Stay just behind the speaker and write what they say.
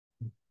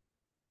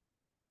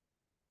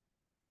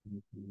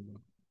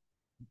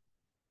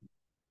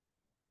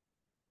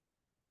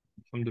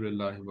الحمد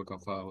لله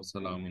وكفى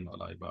وسلام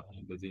على عباده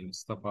الذين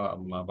اصطفى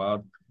أما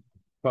بعد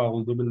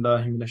فأعوذ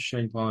بالله من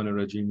الشيطان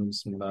الرجيم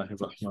بسم الله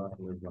الرحمن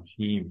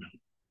الرحيم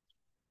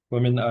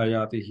ومن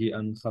آياته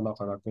أن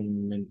خلق لكم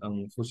من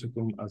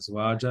أنفسكم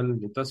أزواجا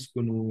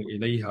لتسكنوا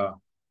إليها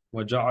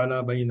وجعل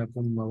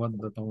بينكم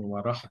مودة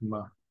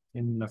ورحمة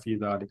إن في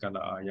ذلك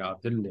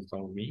لآيات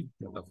لقوم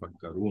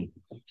يتفكرون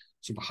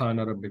سبحان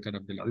ربك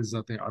رب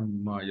العزة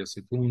عما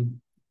يصفون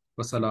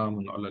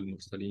وسلام على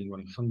المرسلين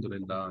والحمد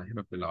لله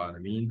رب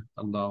العالمين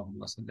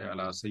اللهم صل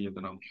على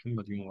سيدنا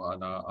محمد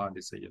وعلى آل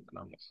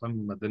سيدنا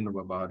محمد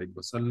وبارك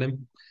وسلم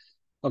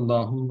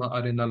اللهم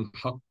أرنا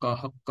الحق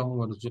حقا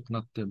وارزقنا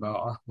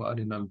اتباعه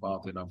وأرنا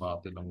الباطل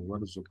باطلا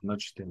وارزقنا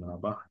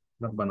اجتنابه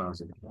ربنا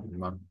زدنا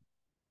علما۔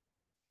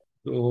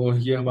 تو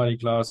یہ ہماری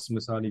کلاس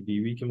مثالی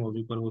بیوی کے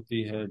موضوع پر ہوتی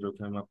ہے جو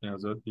کہ ہم اپنے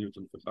حضرت پیر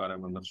ذوالفقار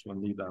احمد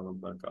نقشبندی دامت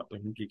برکاتہ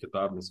کی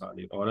کتاب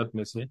مثالی عورت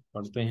میں سے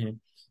پڑھتے ہیں۔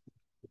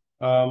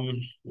 آم،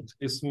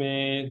 اس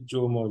میں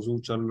جو موضوع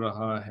چل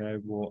رہا ہے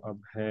وہ اب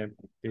ہے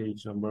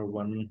پیج نمبر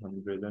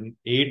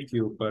 108 کے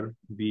اوپر،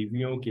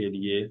 بیویوں کے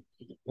لیے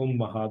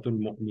امہات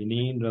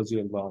المؤمنین رضی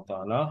اللہ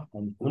تعالی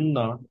عنہن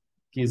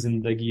کی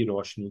زندگی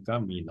روشنی کا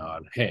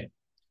مینار ہے۔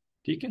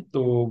 ٹھیک ہے،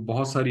 تو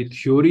بہت ساری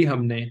تھیوری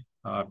ہم نے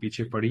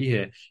پیچھے پڑھی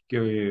ہے کہ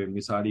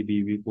مثالی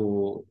بیوی کو،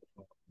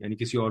 یعنی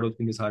کسی عورت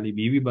کو مثالی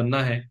بیوی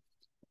بننا ہے،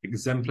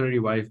 ایگزمپلری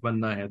وائف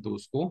بننا ہے تو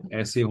اس کو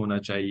ایسے ہونا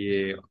چاہیے،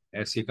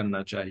 ایسے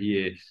کرنا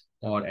چاہیے،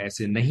 اور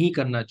ایسے نہیں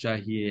کرنا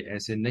چاہیے،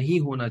 ایسے نہیں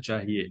ہونا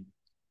چاہیے۔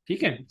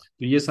 ٹھیک ہے،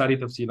 تو یہ ساری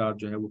تفصیلات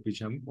جو ہے وہ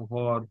پیچھے ہم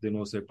بہت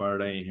دنوں سے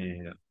پڑھ رہے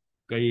ہیں،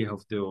 کئی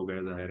ہفتے ہو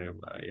گئے، ظاہر ہے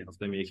یہ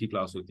ہفتے میں ایک ہی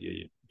کلاس ہوتی ہے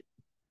یہ۔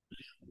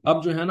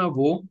 اب جو ہے نا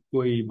وہ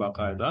کوئی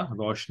باقاعدہ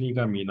روشنی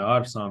کا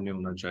مینار سامنے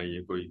ہونا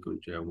چاہیے، کوئی کوئی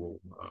جو ہے وہ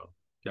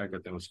کیا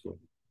کہتے ہیں اس کو،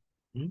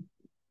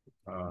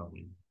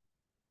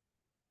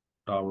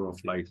 ٹاور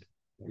آف لائٹ،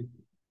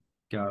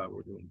 کیا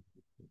وہ جو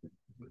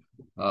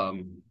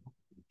آم،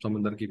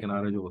 سمندر کے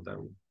کنارے جو ہوتا ہے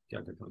وہ کیا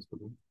کہتے ہیں اس کو،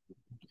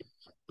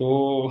 تو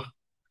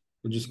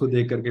جس کو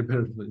دیکھ کر کے پھر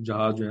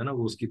جہاز جو ہے نا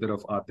وہ اس کی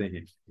طرف آتے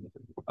ہیں۔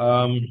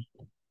 آم،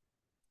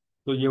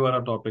 تو یہ والا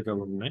ٹاپک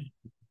اب ہم نے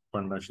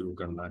پڑھنا شروع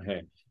کرنا ہے۔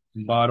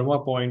 12واں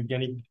پوائنٹ،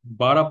 یعنی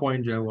 12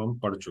 پوائنٹ جو ہے وہ ہم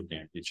پڑھ چکے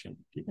ہیں پیچھے۔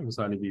 ٹھیک ہے،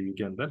 مثالی بیوی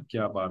کے اندر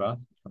کیا 12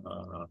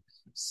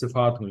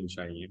 صفات ہونی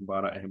چاہیے،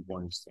 12 اہم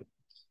پوائنٹس تھے۔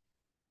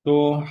 تو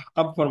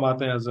اب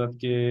فرماتے ہیں حضرت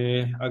کہ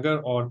اگر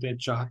عورتیں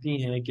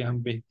چاہتی ہیں کہ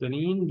ہم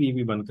بہترین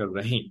بیوی بن کر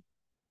رہیں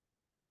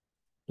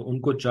تو ان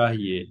کو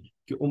چاہیے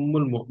کہ ام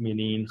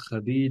المؤمنین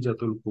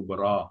خدیجۃ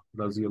الکبریٰ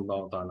رضی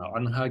اللہ تعالی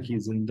عنہا کی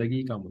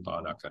زندگی کا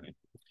مطالعہ کریں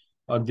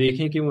اور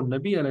دیکھیں کہ وہ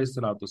نبی علیہ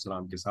الصلوۃ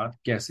والسلام کے ساتھ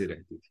کیسے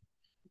رہتی تھی۔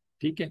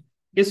 ٹھیک ہے،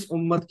 اس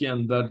امت کے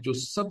اندر جو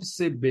سب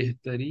سے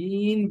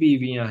بہترین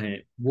بیویاں ہیں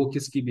وہ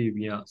کس کی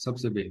بیویاں؟ سب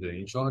سے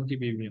بہترین شوہر کی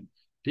بیویاں۔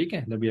 ٹھیک ہے،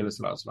 نبی علیہ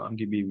الصلوۃ والسلام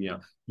کی بیویاں،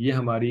 یہ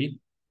ہماری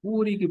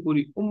پوری کی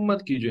پوری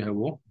امت کی جو ہے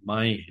وہ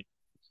مائیں ہیں،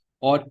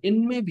 اور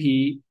ان میں بھی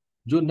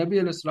جو نبی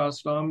علیہ الصلوۃ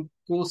والسلام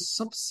کو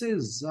سب سے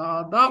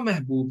زیادہ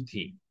محبوب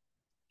تھی،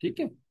 ٹھیک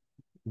ہے،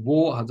 وہ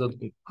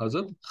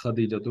حضرت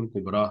خدیجۃ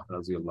الکبریٰ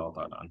رضی اللہ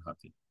تعالی عنہا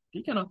تھی۔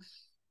 ٹھیک ہے نا،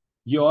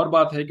 یہ اور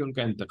بات ہے کہ ان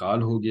کا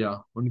انتقال ہو گیا،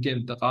 ان کے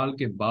انتقال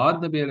کے بعد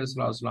نبی علیہ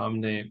الصلوۃ والسلام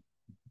نے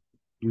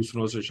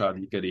دوسروں سے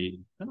شادی کری،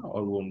 ہے نا،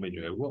 اور وہ ان میں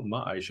جو ہے وہ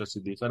اماں عائشہ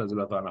صدیقہ رضی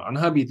اللہ تعالیٰ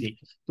عنہا بھی تھی۔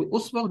 تو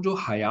اس وقت جو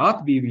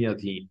حیات بیویاں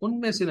تھیں ان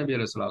میں سے نبی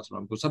علیہ الصلوۃ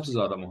والسلام کو سب سے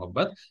زیادہ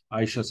محبت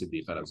عائشہ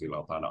صدیقہ رضی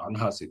اللہ تعالیٰ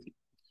عنہا سے تھی،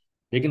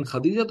 لیکن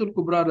خدیجۃ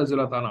الکبریٰ رضی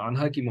اللہ تعالیٰ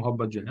عنہا کی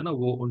محبت جو ہے نا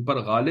وہ ان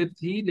پر غالب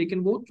تھی، لیکن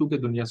وہ چونکہ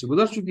دنیا سے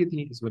گزر چکی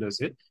تھی اس وجہ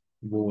سے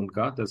وہ ان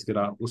کا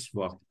تذکرہ اس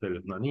وقت پھر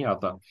اتنا نہیں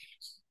آتا۔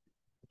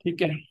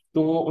 ٹھیک ہے،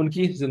 تو ان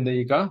کی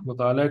زندگی کا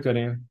مطالعہ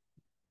کریں،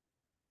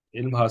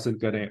 علم حاصل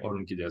کریں اور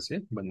ان کی جیسے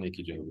بننے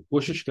کی جو ہے وہ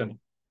کوشش کریں۔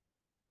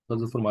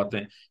 حضرت فرماتے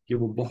ہیں کہ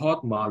وہ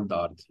بہت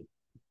مالدار تھی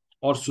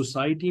اور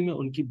سوسائٹی میں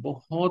ان کی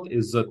بہت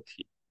عزت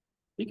تھی۔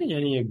 ٹھیک ہے،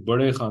 یعنی ایک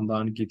بڑے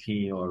خاندان کی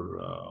تھیں، اور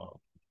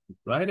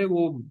ظاہر ہے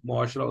وہ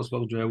معاشرہ اس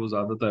وقت جو ہے وہ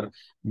زیادہ تر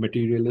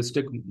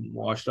مٹیریلسٹک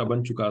معاشرہ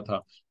بن چکا تھا،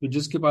 تو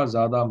جس کے پاس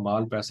زیادہ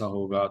مال پیسہ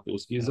ہوگا تو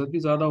اس کی عزت بھی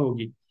زیادہ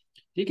ہوگی۔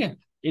 ٹھیک ہے،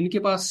 ان کے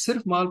پاس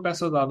صرف مال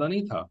پیسہ زیادہ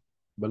نہیں تھا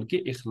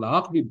بلکہ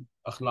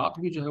اخلاق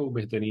بھی جو ہے وہ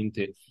بہترین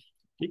تھے۔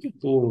 ٹھیک ہے،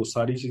 تو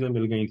ساری چیزیں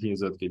مل گئی تھیں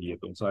عزت کے لیے،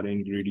 تو سارے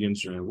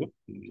انگریڈینٹس جو ہیں وہ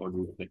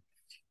موجود تھے۔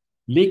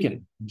 لیکن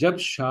جب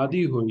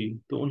شادی ہوئی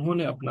تو انہوں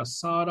نے اپنا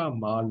سارا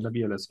مال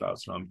نبی علیہ الصلوۃ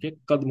والسلام کے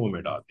قدموں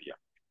میں ڈال دیا۔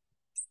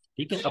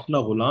 ٹھیک ہے، اپنا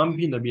غلام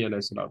بھی نبی علیہ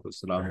الصلوۃ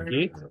والسلام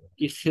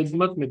کی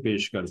خدمت میں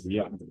پیش کر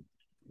دیا،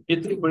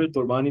 اتنی بڑی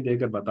قربانی دے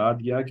کر بتا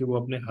دیا کہ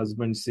وہ اپنے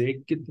ہسبینڈ سے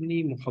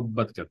کتنی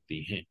محبت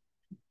کرتی ہیں۔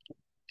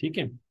 ٹھیک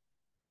ہے،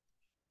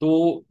 تو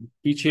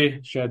پیچھے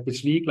شاید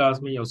پچھلی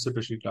کلاس میں یا اس سے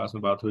پچھلی کلاس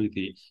میں بات ہوئی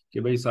تھی کہ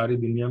بھئی ساری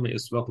دنیا میں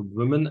اس وقت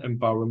ویمن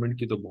امپاورمنٹ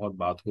کی تو بہت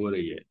بات ہو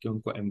رہی ہے کہ ان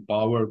کو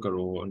امپاور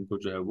کرو، ان کو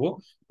جو ہے وہ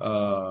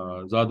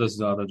زیادہ سے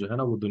زیادہ جو ہے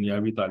نا وہ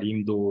دنیاوی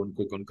تعلیم دو، ان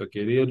کو ان کا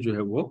کیریئر جو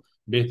ہے وہ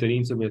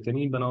بہترین سے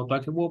بہترین بناؤ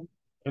تاکہ وہ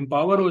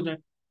امپاور ہو جائیں۔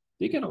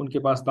 ٹھیک ہے نا، ان کے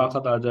پاس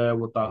طاقت آ جائے،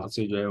 وہ طاقت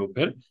سے جو ہے وہ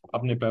پھر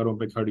اپنے پیروں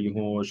پہ کھڑی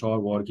ہوں، شوہر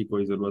وور کی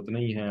کوئی ضرورت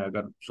نہیں ہے،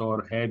 اگر شوہر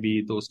ہے بھی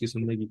تو اس کی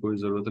سننے کی کوئی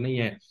ضرورت نہیں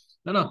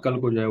ہے نا، کل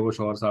کو جو ہے وہ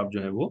شوہر صاحب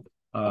جو ہے وہ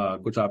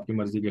کچھ آپ کی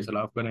مرضی کے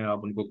خلاف کریں، آپ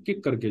ان کو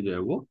کک کر کے جو ہے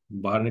وہ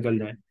باہر نکل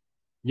جائیں،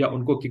 یا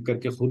ان کو کک کر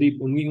کے خود ہی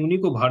انہیں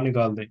کو باہر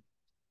نکال دیں،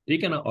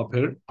 ٹھیک ہے نا، اور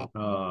پھر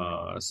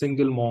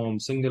سنگل موم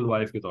سنگل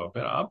وائف کے طور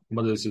پر آپ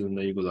مزے سے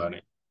زندگی گزاریں،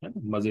 ہے نا؟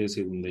 مزے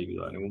سے زندگی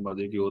گزاریں، وہ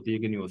مزے کی ہوتی ہے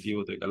کہ نہیں ہوتی ہے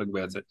وہ تو ایک الگ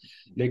بحث ہے،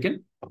 لیکن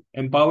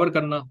امپاور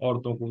کرنا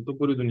عورتوں کو تو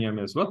پوری دنیا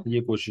میں اس وقت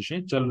یہ کوششیں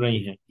چل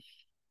رہی ہیں،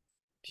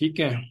 ٹھیک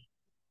ہے؟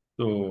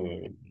 تو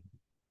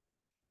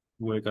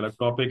وہ ایک الگ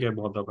ٹاپک ہے،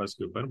 بہت دفعہ اس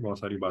کے اوپر بہت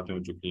ساری باتیں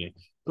ہو چکی ہیں۔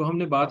 تو ہم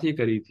نے بات یہ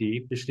کری تھی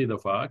پچھلی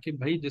دفعہ کہ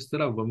بھائی جس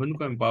طرح وومن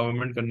کو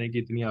امپاورمنٹ کرنے کی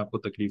اتنی آپ کو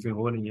تکلیفیں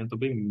ہو رہی ہیں، تو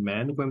بھائی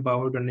مین کو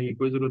امپاور کرنے کی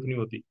کوئی ضرورت نہیں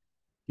ہوتی،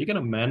 ٹھیک ہے نا،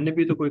 مین نے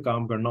بھی تو کوئی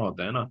کام کرنا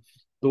ہوتا ہے نا،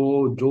 تو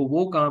جو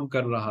وہ کام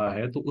کر رہا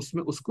ہے تو اس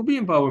میں اس کو بھی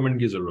امپاورمنٹ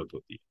کی ضرورت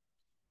ہوتی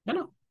ہے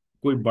نا،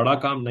 کوئی بڑا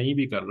کام نہیں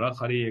بھی کر رہا،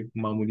 خالی ایک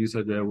معمولی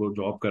سا جو ہے وہ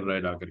جاب کر رہا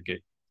ہے جا کر کے،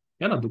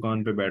 ہے نا،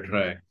 دکان پہ بیٹھ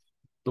رہا ہے،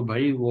 تو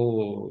بھائی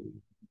وہ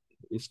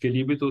اس کے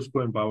لیے بھی تو اس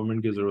کو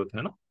امپاورمنٹ کی ضرورت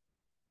ہے نا،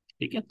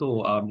 ٹھیک ہے؟ تو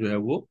آپ جو ہے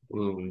وہ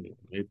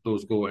ایک تو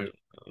اس کو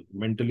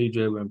مینٹلی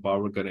جو ہے وہ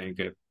امپاور کریں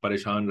کہ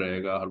پریشان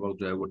رہے گا ہر وقت،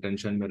 جو ہے وہ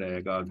ٹینشن میں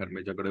رہے گا، گھر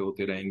میں جھگڑے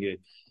ہوتے رہیں گے،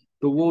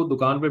 تو وہ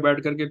دکان پہ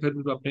بیٹھ کر کے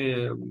پھر اپنے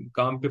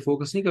کام پہ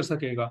فوکس نہیں کر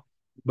سکے گا،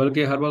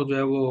 بلکہ ہر وقت جو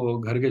ہے وہ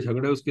گھر کے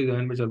جھگڑے اس کے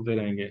ذہن میں چلتے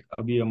رہیں گے،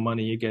 ابھی اماں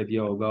نے یہ کہہ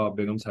دیا ہوگا اور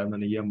بیگم صاحبہ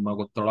نے یہ اماں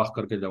کو تڑاک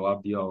کر کے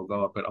جواب دیا ہوگا،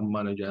 اور پھر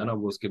اماں نے جو ہے نا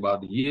وہ اس کے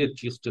بعد یہ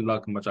چیز چلا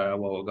مچایا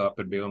ہوا ہوگا،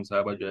 پھر بیگم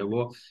صاحبہ جو ہے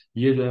وہ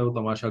یہ جو ہے وہ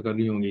تماشا کر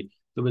رہی ہوں گی،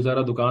 تو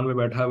بیچارہ دکان میں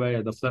بیٹھا ہوا ہے یا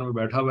دفتر میں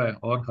بیٹھا ہوا ہے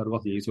اور ہر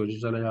وقت یہی سوچے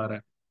چلا جا رہا ہے،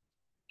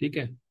 ٹھیک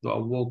ہے؟ تو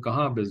اب وہ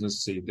کہاں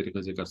بزنس صحیح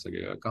طریقے سے کر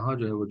سکے گا، کہاں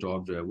جو ہے وہ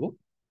جاب جو ہے وہ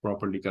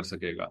پراپرلی کر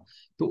سکے گا؟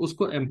 تو اس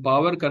کو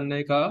امپاور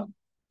کرنے کا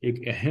ایک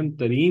اہم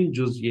ترین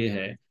جز یہ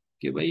ہے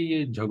کہ بھئی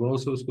یہ جھگڑوں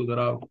سے اس کو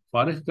ذرا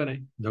فارغ کریں،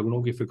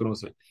 جھگڑوں کی فکروں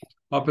سے،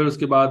 اور پھر اس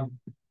کے بعد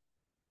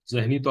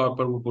ذہنی طور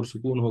پر وہ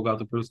پرسکون ہوگا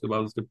تو پھر اس کے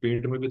بعد اس کے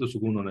پیٹ میں بھی تو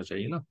سکون ہونا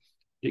چاہیے نا،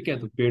 ٹھیک ہے؟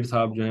 تو پیٹ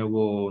صاحب جو ہے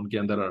وہ ان کے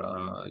اندر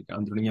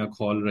اندرڑیاں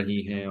کھول رہی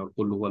ہیں، اور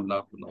قل هو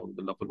اللہ نعوذ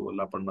باللہ قل هو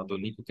اللہ پڑھنا تو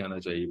نہیں کہنا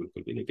چاہیے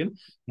بالکل بھی، لیکن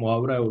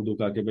محاورہ ہے اردو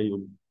کا کہ بھئی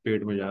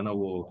پیٹ میں جو ہے نا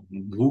وہ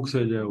بھوک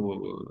سے جو ہے وہ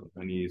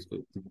یعنی اس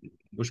کو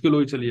مشکل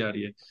ہوئی چلی جا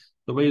رہی ہے،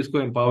 تو بھئی اس کو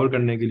امپاور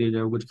کرنے کے لیے جو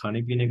ہے کچھ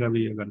کھانے پینے کا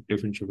بھی اگر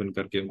ٹفن شفن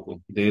کر کے ان کو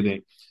دے دیں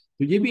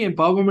تو یہ بھی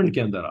امپاورمنٹ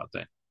کے اندر آتا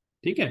ہے،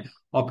 ٹھیک ہے؟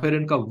 اور پھر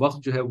ان کا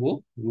وقت جو ہے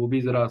وہ بھی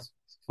ذرا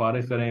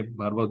فارغ کریں،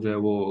 ہر وقت جو ہے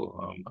وہ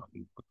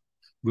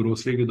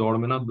گروسری کی دوڑ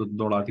میں نہ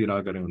دوڑاتی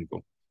رہا کریں ان کو،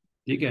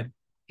 ٹھیک ہے؟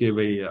 کہ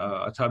بھئی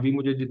اچھا ابھی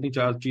مجھے جتنی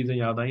چار چیزیں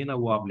یاد آئی نا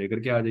وہ آپ لے کر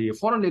کے آ جائیے،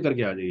 فوراً لے کر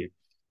کے آ جائیے،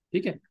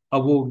 ٹھیک ہے؟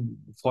 اب وہ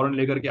فوراً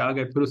لے کر کے آ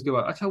گئے، پھر اس کے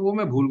بعد اچھا وہ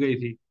میں بھول گئی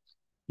تھی،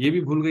 یہ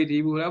بھی بھول گئی تھی،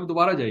 یہ بھی بھول گئی، اب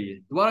دوبارہ جائیے،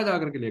 دوبارہ جا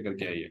کر کے لے کر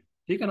کے آئیے،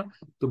 ٹھیک ہے نا؟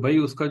 تو بھائی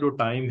اس کا جو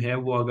ٹائم ہے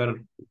وہ اگر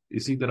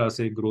اسی طرح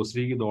سے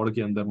گروسری کی دوڑ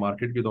کے اندر،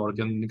 مارکیٹ کی دوڑ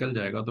کے اندر نکل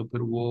جائے گا تو پھر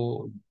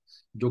وہ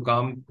جو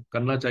کام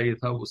کرنا چاہیے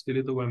تھا اس کے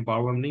لیے تو وہ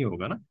امپاورمنٹ نہیں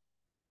ہوگا نا،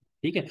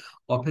 ٹھیک ہے؟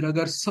 اور پھر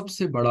اگر سب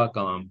سے بڑا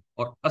کام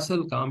اور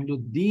اصل کام جو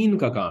دین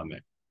کا کام ہے،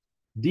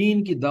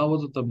 دین کی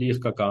دعوت و تبلیغ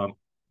کا کام،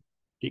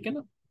 ٹھیک ہے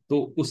نا، تو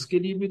اس کے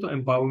لیے بھی تو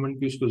امپاورمنٹ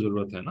کی اس کو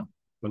ضرورت ہے نا،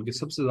 بلکہ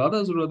سب سے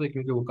زیادہ ضرورت ہے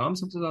کیونکہ وہ کام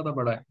سب سے زیادہ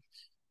بڑا ہے،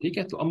 ٹھیک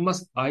ہے؟ تو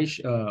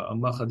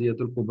اما خدیجہ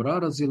الکبریٰ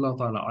رضی اللہ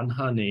تعالی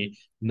عنہا نے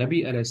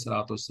نبی علیہ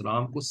الصلوۃ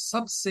والسلام کو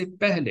سب سے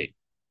پہلے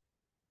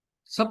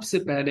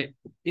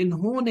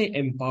انہوں نے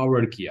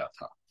امپاور کیا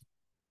تھا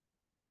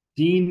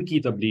دین کی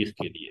تبلیغ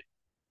کے لیے،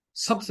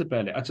 سب سے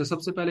پہلے۔ اچھا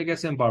سب سے پہلے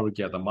کیسے امپاور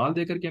کیا تھا؟ مال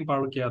دے کر کے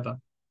امپاور کیا تھا؟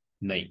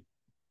 نہیں،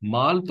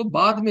 مال تو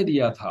بعد میں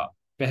دیا تھا،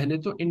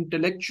 پہلے تو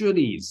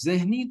انٹلیکچولی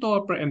ذہنی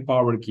طور پر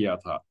امپاور کیا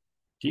تھا،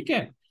 ٹھیک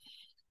ہے؟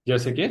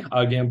 جیسے کہ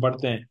آگے ہم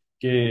پڑھتے ہیں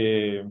کہ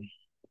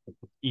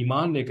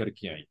ایمان لے کر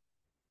کے آئی،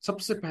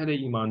 سب سے پہلے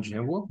ایمان جو ہے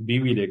وہ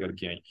بیوی لے کر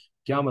کے آئی،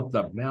 کیا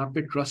مطلب؟ میں آپ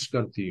پہ ٹرسٹ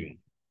کرتی ہوں،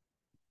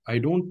 I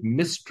don't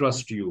miss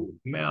trust you,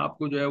 میں آپ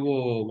کو جو ہے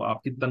وہ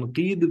آپ کی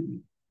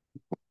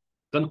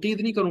تنقید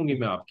نہیں کروں گی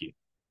میں آپ کی،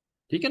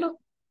 ٹھیک ہے نا،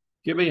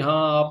 کہ بھئی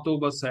ہاں آپ تو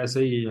بس ایسے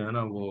ہی ہے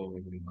نا وہ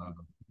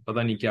پتہ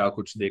نہیں کیا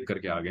کچھ دیکھ کر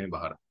کے آ گئے ہیں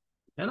باہر،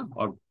 ہے نا،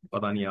 اور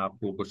پتہ نہیں آپ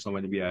کو کچھ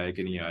سمجھ بھی آیا ہے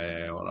کہ نہیں آیا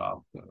ہے، اور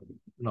آپ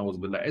نعوذ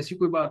باللہ ایسی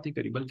کوئی بات نہیں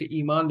کری، بلکہ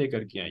ایمان لے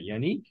کر کے آئے،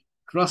 یعنی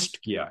ٹرسٹ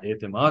کیا،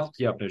 اعتماد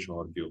کیا اپنے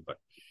شوہر کے اوپر،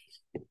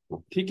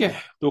 ٹھیک ہے؟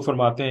 تو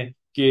فرماتے ہیں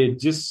کہ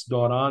جس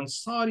دوران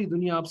ساری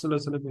دنیا آپ صلی اللہ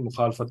علیہ وسلم کی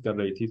مخالفت کر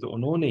رہی تھی تو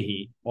انہوں نے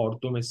ہی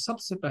عورتوں میں سب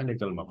سے پہلے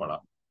کلمہ پڑھا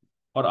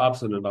اور آپ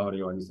صلی اللہ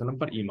علیہ وسلم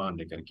پر ایمان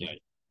لے کر کے آئی۔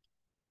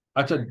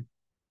 اچھا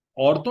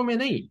عورتوں میں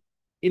نہیں،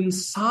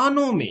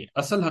 انسانوں میں،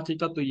 اصل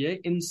حقیقت تو یہ ہے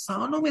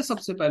انسانوں میں سب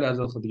سے پہلے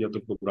حضرت خدیجہ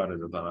الکبریٰ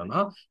رضی اللہ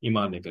عنہا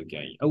ایمان لے کر کے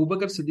آئی،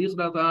 ابوبکر صدیق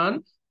رضی اللہ عنہ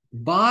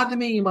بعد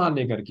میں ایمان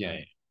لے کر کے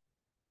آئے،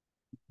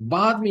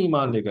 بعد میں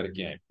ایمان لے کر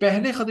کے آئے،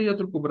 پہلے خدیجہ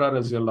الکبریٰ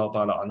رضی اللہ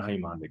تعالی عنہا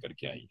ایمان لے کر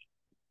کے آئی،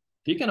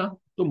 ٹھیک ہے نا؟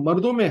 تو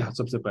مردوں میں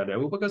سب سے پہلے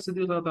ابوبکر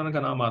صدیق رضی اللہ عنہ کا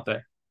نام آتا ہے،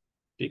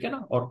 ٹھیک ہے نا،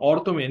 اور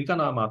عورتوں میں ان کا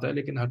نام آتا ہے،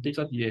 لیکن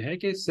حقیقت یہ ہے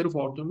کہ صرف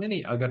عورتوں میں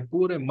نہیں، اگر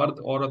پورے مرد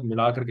عورت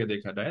ملا کر کے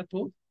دیکھا جائے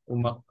تو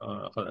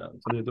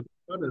خدیجہ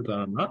رضی اللہ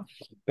عنہا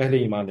پہلے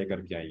ایمان لے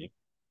کر کے آئی ہے،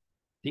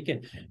 ٹھیک ہے،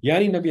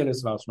 یعنی نبی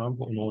علیہ السلام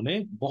کو انہوں نے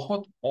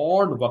بہت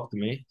اوڈ وقت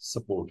میں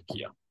سپورٹ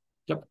کیا،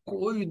 جب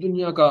کوئی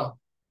دنیا کا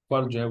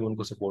فرد جو ہے وہ ان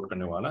کو سپورٹ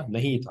کرنے والا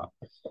نہیں تھا،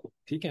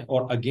 ٹھیک ہے،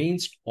 اور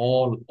اگینسٹ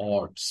آل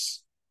آڈس،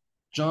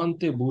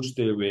 جانتے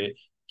بوجھتے ہوئے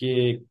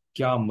کہ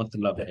کیا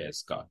مطلب ہے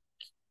اس کا،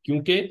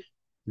 کیونکہ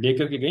لے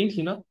کر کے گئی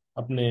تھی نا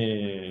اپنے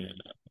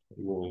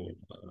وہ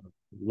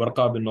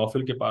ورقہ بن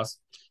نوفل کے پاس،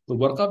 تو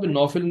ورقہ بن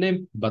نوفل نے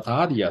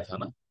بتا دیا تھا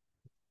نا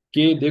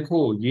کہ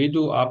دیکھو یہ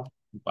جو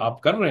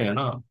آپ کر رہے ہیں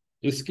نا،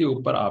 اس کے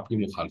اوپر آپ کی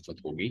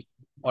مخالفت ہوگی،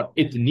 اور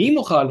اتنی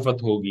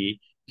مخالفت ہوگی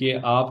کہ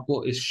آپ کو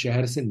اس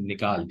شہر سے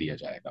نکال دیا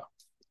جائے گا۔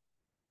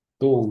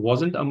 تو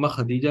wasn't اما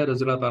خدیجہ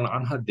رضی اللہ تعالیٰ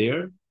عنہ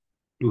there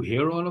to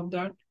hear all of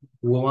that؟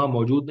 وہ وہاں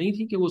موجود نہیں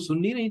تھی کہ وہ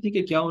سن نہیں رہی تھی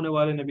کہ کیا ہونے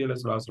والے نبی علیہ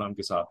الصلوۃ والسلام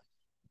کے ساتھ؟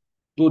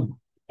 تو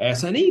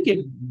ایسا نہیں کہ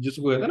جس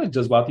کو کہتے ہیں نا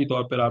جذباتی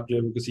طور پر آپ جو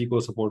ہے وہ کسی کو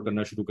سپورٹ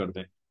کرنا شروع کر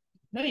دیں،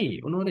 نہیں،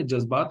 انہوں نے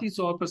جذباتی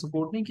طور پر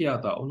سپورٹ نہیں کیا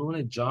تھا، انہوں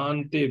نے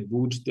جانتے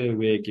بوجھتے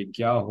ہوئے کہ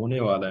کیا ہونے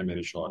والا ہے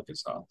میرے شوہر کے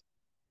ساتھ،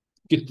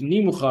 کتنی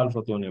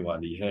مخالفت ہونے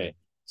والی ہے،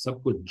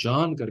 سب کچھ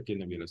جان کر کے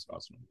نبی علیہ الصلوۃ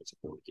والسلام کو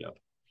سپورٹ کیا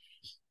تھا۔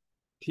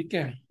 ٹھیک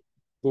ہے،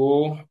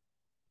 تو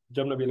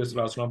جب نبی علیہ الصلوۃ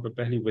والسلام پہ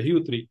پہلی وحی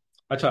اتری،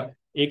 اچھا،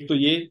 ایک تو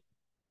یہ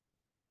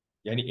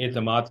یعنی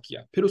اعتماد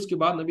کیا، پھر اس کے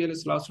بعد نبی علیہ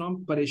الصلوۃ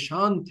والسلام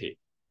پریشان تھے،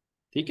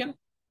 ٹھیک ہے نا؟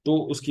 تو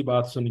اس کی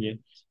بات سنیے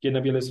کہ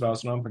نبی علیہ الصلوۃ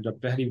والسلام پر جب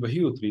پہلی وحی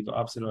اتری تو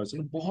آپ صلی اللہ علیہ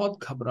وسلم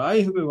بہت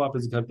گھبرائے ہوئے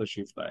واپس گھر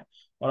تشریف لائے،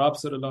 اور آپ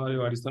صلی اللہ علیہ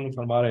وسلم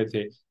فرما رہے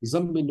تھے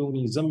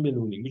زملونی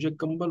زملونی، مجھے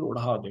کمبل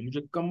اڑا دو،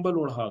 مجھے کمبل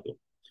اڑا دو۔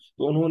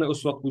 تو انہوں نے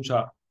اس وقت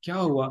پوچھا کیا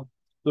ہوا؟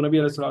 تو نبی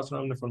علیہ الصلوۃ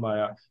والسلام نے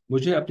فرمایا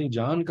مجھے اپنی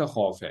جان کا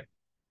خوف ہے،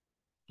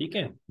 ٹھیک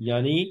ہے،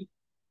 یعنی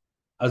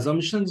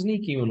ازمپشنز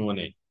نہیں کی انہوں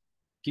نے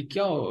کہ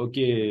کیا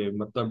کہ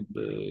مطلب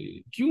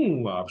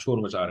کیوں آپ شور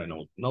مچا رہے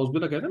ہیں، نعوذ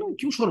باللہ کہتے ہیں نا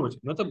کیوں شور مچا،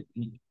 مطلب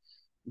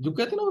جو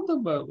کہتے ہیں نا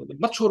مطلب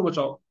مت شور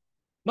مچاؤ،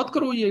 مت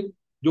کرو یہ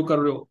جو کر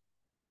رہے ہو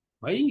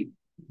بھائی،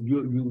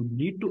 یو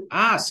نیڈ ٹو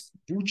آسک،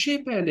 پوچھے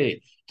پہلے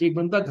کہ ایک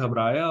بندہ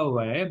گھبرایا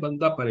ہوا ہے،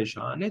 بندہ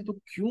پریشان ہے، تو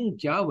کیوں،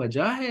 کیا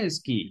وجہ ہے اس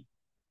کی،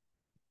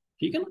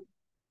 ٹھیک ہے نا؟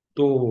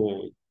 تو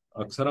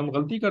اکثر ہم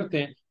غلطی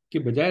کرتے ہیں کہ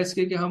بجائے اس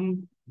کے کہ ہم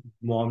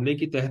معاملے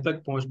کی تہ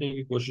تک پہنچنے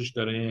کی کوشش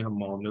کریں، ہم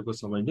معاملے کو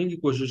سمجھنے کی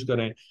کوشش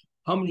کریں،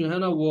 ہم جو ہے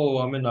نا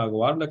وہ ہمیں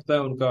ناگوار لگتا ہے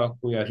ان کا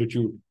کوئی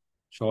ایٹیٹیوڈ،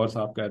 شوہر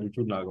صاحب کا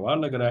ایٹیٹیوڈ ناگوار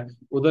لگ رہا ہے،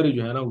 ادھر ہی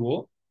جو ہے نا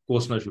وہ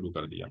کوسنا شروع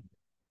کر دیا،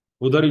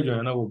 ادھر ہی جو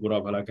ہے نا وہ برا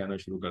بھلا کہنا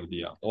شروع کر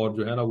دیا، اور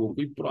جو ہے نا وہ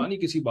کوئی پرانی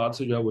کسی بات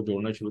سے جو ہے وہ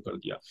جوڑنا شروع کر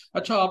دیا،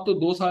 اچھا آپ تو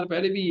 2 سال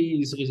پہلے بھی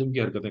یہی اس قسم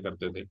کی حرکتیں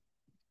کرتے تھے،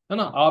 ہے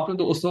نا، آپ نے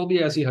تو اس وقت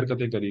بھی ایسی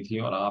حرکتیں کری تھی،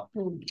 اور آپ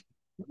کو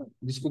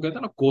جس کو کہتے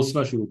ہیں نا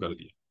کوسنا شروع کر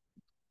دیا۔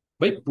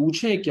 بھائی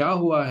پوچھیں کیا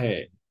ہوا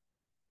ہے،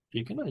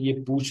 ٹھیک ہے نا،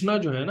 یہ پوچھنا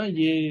جو ہے نا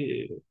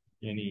یہ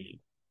یعنی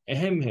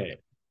اہم ہے،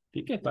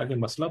 ٹھیک ہے، تاکہ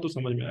مسئلہ تو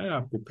سمجھ میں آئے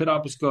آپ کو، پھر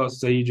آپ اس کا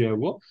صحیح جو ہے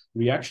وہ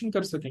ریاکشن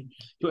کر سکیں۔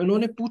 تو انہوں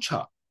نے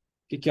پوچھا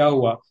کہ کیا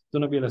ہوا؟ تو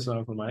نبی علیہ السلام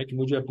نے فرمایا کہ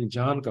مجھے اپنی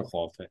جان کا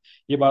خوف ہے۔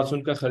 یہ بات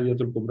سن کر خدیجہ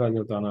الکبریٰ رضی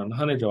اللہ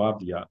عنہا نے جواب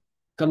دیا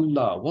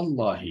کلا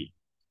واللہ،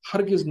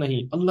 ہرگز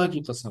نہیں، اللہ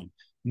کی قسم،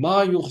 ما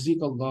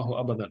یخزیک اللہ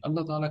ابدا،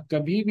 اللہ تعالیٰ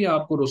کبھی بھی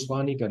آپ کو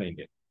رسوا نہیں کریں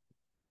گے،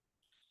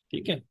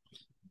 ٹھیک ہے،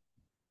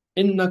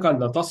 انک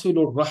لتصل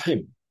الرحم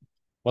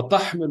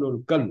وتحمل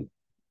الکل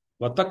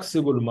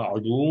وتکسب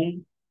المعدوم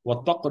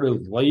وتقر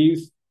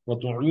الضیف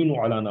وتعین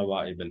علی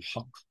نوائب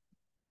الحق،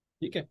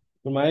 ٹھیک ہے،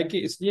 فرمایا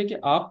کہ اس لیے کہ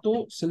آپ تو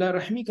صلہ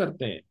رحمی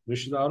کرتے ہیں،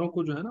 رشتہ داروں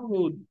کو جو ہے نا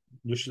وہ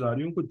رشتہ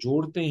داریوں کو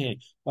جوڑتے ہیں،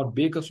 اور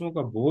بے کسوں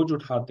کا بوجھ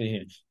اٹھاتے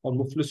ہیں، اور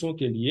مفلسوں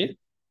کے لیے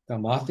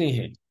کماتے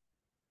ہیں،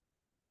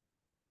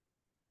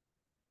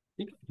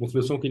 ٹھیک ہے؟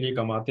 مفلسوں کے لیے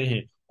کماتے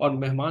ہیں، اور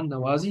مہمان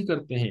نوازی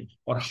کرتے ہیں،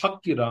 اور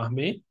حق کی راہ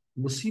میں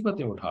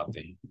مصیبتیں اٹھاتے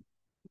ہیں،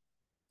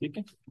 ٹھیک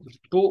ہے۔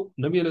 تو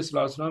نبی علیہ الصلوۃ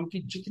والسلام کی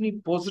جتنی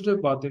پازیٹیو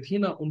باتیں تھیں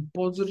نا، ان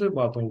پازیٹیو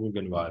باتوں کو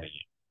گنوا رہی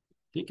ہیں،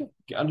 ٹھیک ہے،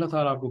 کہ اللہ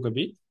تعالیٰ آپ کو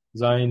کبھی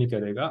ضائع نہیں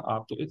کرے گا،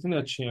 آپ تو اتنے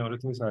اچھے ہیں، اور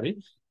اتنی ساری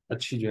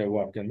اچھی جو ہے وہ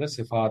آپ کے اندر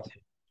صفات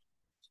ہے،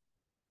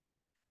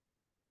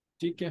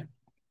 ٹھیک ہے۔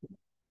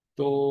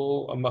 تو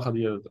اما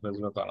خدیجہ رضی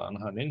اللہ تعالیٰ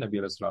عنہا نے نبی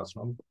علیہ الصلوۃ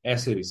والسلام کو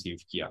ایسے ریسیو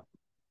کیا،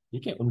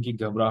 ٹھیک ہے، ان کی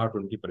گھبراہٹ،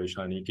 ان کی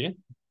پریشانی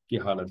کی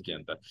حالت کے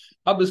اندر۔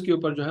 اب اس کے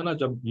اوپر جو ہے نا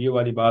جب یہ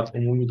والی بات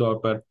عمومی طور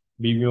پر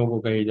بیویوں کو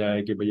کہی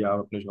جائے کہ بھئی آپ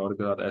اپنے شوہر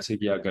کے ساتھ ایسے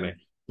کیا کریں،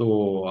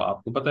 تو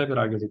آپ کو پتہ ہے پھر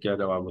آگے سے کیا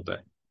جواب ہوتا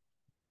ہے،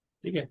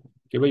 ٹھیک ہے،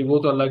 کہ بھئی وہ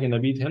تو اللہ کے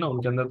نبی تھے نا،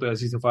 ان کے اندر تو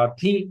ایسی صفات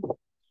تھیں،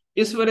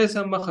 اس وجہ سے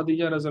اما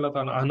خدیجہ رضی اللہ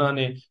تعالیٰ عنہا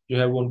نے جو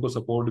ہے وہ ان کو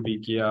سپورٹ بھی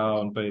کیا،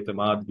 ان پر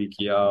اعتماد بھی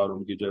کیا، اور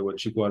ان کی جو ہے وہ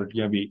اچھی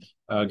کوالٹیاں بھی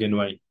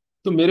گنوائی۔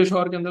 تو میرے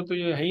شوہر کے اندر تو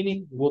یہ ہے ہی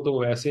نہیں، وہ تو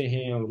ایسے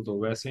ہیں، اور تو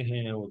ویسے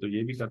ہیں، وہ تو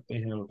یہ بھی کرتے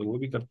ہیں، وہ تو وہ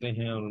بھی کرتے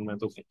ہیں، اور انہوں نے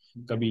تو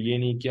کبھی یہ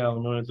نہیں کیا،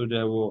 انہوں نے تو جو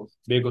ہے وہ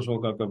بے کسوں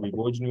کا کبھی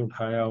بوجھ نہیں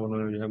اٹھایا،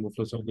 انہوں نے جو ہے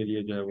مفلسوں کے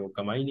لیے جو ہے وہ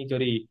کمائی نہیں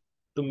کری،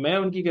 تو میں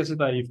ان کی کیسے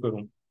تعریف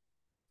کروں،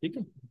 ٹھیک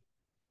ہے؟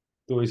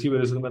 تو اسی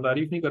وجہ سے تو میں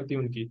تعریف نہیں کرتی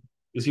ان کی،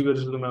 اسی وجہ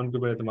سے تو میں ان کے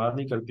اوپر اعتماد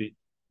نہیں کرتی،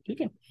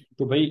 ٹھیک ہے۔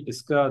 تو بھائی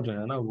اس کا جو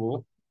ہے نا وہ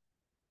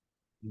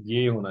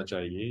یہ ہونا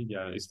چاہیے،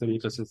 یا اس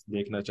طریقے سے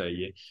دیکھنا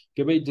چاہیے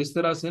کہ بھئی جس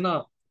طرح سے نا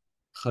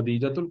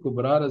خدیجۃ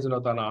الکبریٰ رضی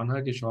اللہ تعالیٰ عنہ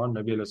کے شوہر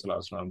نبی علیہ الصلوۃ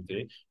والسلام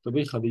تھے، تو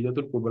بھئی خدیجۃ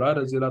الکبریٰ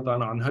رضی اللہ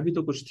تعالیٰ عنہ بھی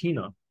تو کچھ تھی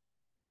نا،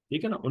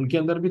 ٹھیک ہے نا، ان کے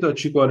اندر بھی تو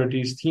اچھی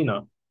کوالٹیز تھی نا،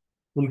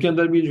 ان کے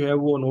اندر بھی جو ہے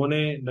وہ انہوں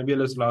نے نبی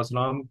علیہ الصلوۃ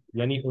والسلام،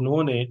 یعنی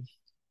انہوں نے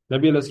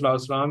نبی علیہ الصلوۃ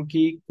والسلام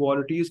کی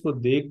کوالٹیز کو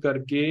دیکھ کر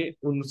کے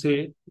ان سے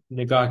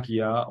نکاح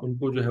کیا، ان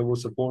کو جو ہے وہ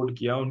سپورٹ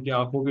کیا، ان کی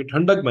آنکھوں کی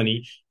ٹھنڈک بنی،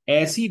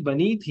 ایسی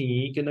بنی تھی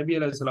کہ نبی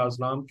علیہ الصلوۃ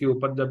والسلام کے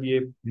اوپر جب یہ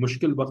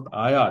مشکل وقت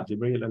آیا،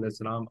 جبرائیل علیہ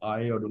السلام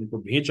آئے اور ان کو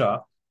بھیجا،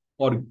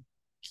 اور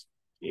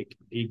ایک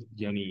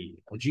یعنی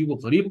عجیب و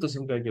غریب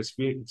قسم کا ایک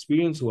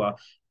ایکسپیرینس ہوا،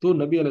 تو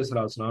نبی علیہ الصلوۃ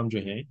والسلام جو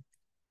ہیں،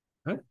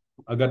 ہیں،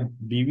 اگر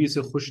بیوی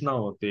سے خوش نہ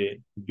ہوتے،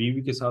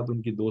 بیوی کے ساتھ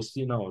ان کی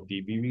دوستی نہ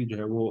ہوتی، بیوی جو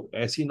ہے وہ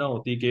ایسی نہ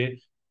ہوتی کہ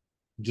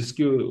جس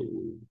کی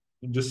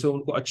جس سے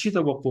ان کو اچھی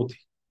توقع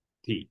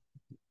تھی،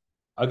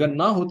 اگر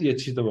نہ ہوتی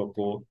اچھی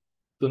توقع،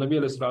 تو نبی علیہ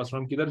الصلوۃ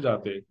والسلام کدھر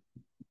جاتے؟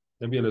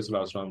 نبی علیہ الصلوۃ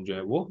والسلام جو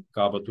ہے وہ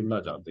کعبۃ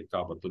اللہ جاتے،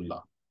 کعبۃ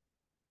اللہ،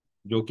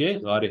 جو کہ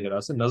غار حرا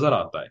سے نظر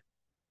آتا ہے،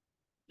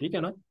 ٹھیک ہے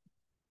نا،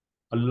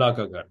 اللہ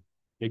کا گھر،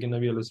 لیکن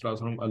نبی علیہ الصلوۃ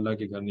والسلام اللہ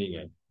کے گھر نہیں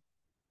گئے،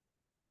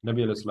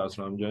 نبی علیہ الصلوۃ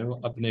والسلام جو ہے وہ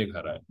اپنے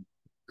گھر آئے،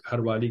 گھر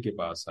والی کے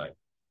پاس آئے،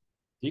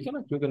 ٹھیک ہے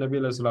نا، کیونکہ نبی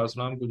علیہ الصلوۃ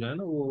والسلام کو جو ہے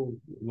نا وہ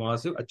وہاں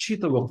سے اچھی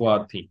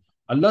توقعات تھیں،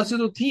 اللہ سے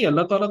تو تھی،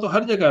 اللہ تعالیٰ تو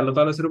ہر جگہ ہے، اللہ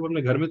تعالیٰ صرف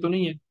اپنے گھر میں تو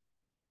نہیں ہے،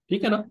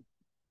 ٹھیک ہے نا،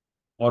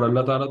 اور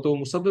اللہ تعالیٰ تو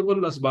مسبب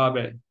الاسباب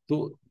ہے، تو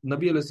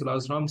نبی علیہ الصلوۃ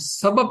والسلام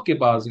سبب کے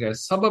پاس گئے،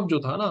 سبب جو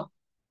تھا نا،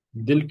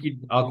 دل کی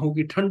آنکھوں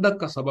کی ٹھنڈک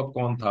کا سبب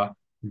کون تھا؟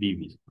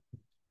 بیوی،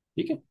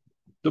 ٹھیک ہے،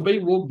 تو بھائی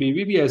وہ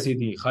بیوی بھی ایسی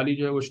تھی، خالی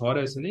جو ہے وہ شوہر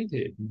ایسے نہیں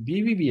تھے،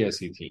 بیوی بھی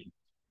ایسی تھی،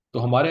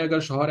 تو ہمارے اگر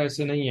شوہر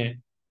ایسے نہیں ہیں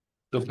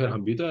تو پھر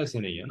ہم بھی تو ایسے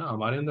نہیں ہیں نا،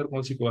 ہمارے اندر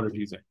کون سی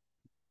کوالٹیز ہیں؟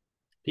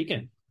 ٹھیک ہے،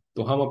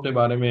 تو ہم اپنے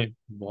بارے میں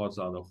بہت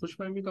زیادہ خوش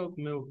فہمی کا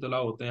میں مبتلا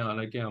ہوتے ہیں،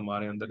 حالانکہ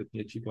ہمارے اندر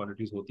اتنی اچھی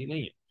کوالٹیز ہوتی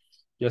نہیں ہیں،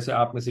 جیسے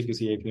آپ میں سے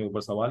کسی ایک نے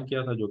اوپر سوال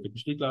کیا تھا جو کہ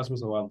پچھلی کلاس میں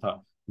سوال تھا،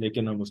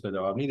 لیکن ہم اس کا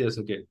جواب نہیں دے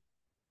سکے،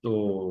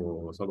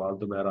 تو سوال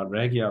تو بہرحال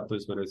رہ گیا، تو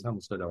اس وجہ سے ہم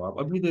اس کا جواب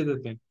اب بھی دے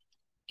دیتے ہیں،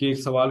 کہ ایک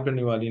سوال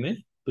کرنے والی نے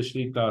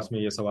پچھلی کلاس میں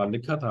یہ سوال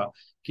لکھا تھا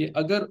کہ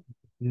اگر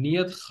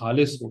نیت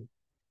خالص ہو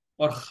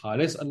اور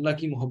خالص اللہ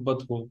کی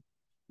محبت ہو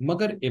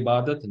مگر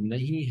عبادت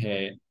نہیں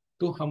ہے،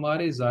 تو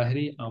ہمارے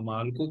ظاہری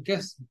اعمال کو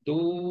کیسے،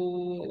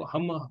 تو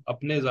ہم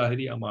اپنے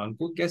ظاہری اعمال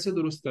کو کیسے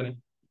درست کریں؟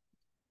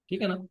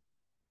 ٹھیک ہے نا،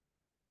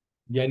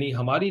 یعنی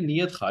ہماری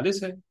نیت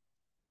خالص ہے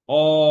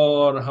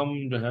اور ہم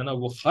جو ہے نا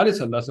وہ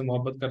خالص اللہ سے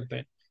محبت کرتے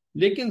ہیں،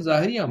 لیکن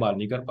ظاہری اعمال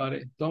نہیں کر پا رہے،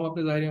 تو ہم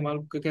اپنے ظاہری اعمال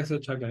کو کیسے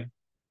اچھا کریں؟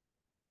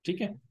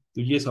 ٹھیک ہے،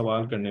 تو یہ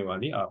سوال کرنے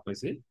والی آپ میں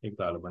سے ایک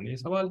طالبہ نے یہ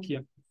سوال کیا،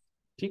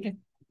 ٹھیک ہے،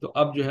 تو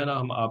اب جو ہے نا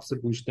ہم آپ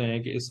سے پوچھتے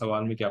ہیں کہ اس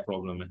سوال میں کیا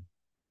پرابلم ہے،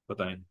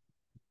 بتائیں،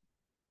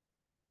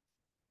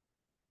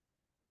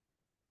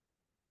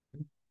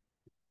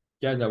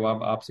 کیا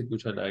جواب آپ سے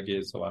پوچھا جائے کہ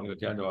اس سوال کا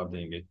کیا جواب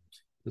دیں گے؟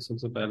 تو سب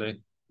سے پہلے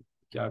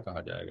کیا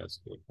کہا جائے گا اس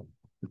کو،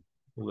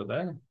 وہ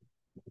بتائیں،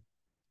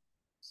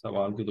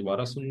 سوال کو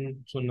دوبارہ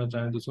سننا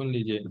چاہیں تو سن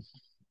لیجئے،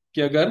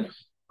 کہ اگر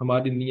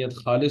ہماری نیت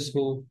خالص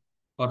ہو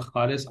اور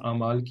خالص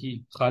اعمال کی،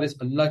 خالص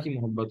اللہ کی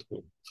محبت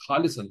ہو،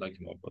 خالص اللہ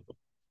کی محبت ہو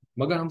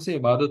مگر ہم سے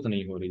عبادت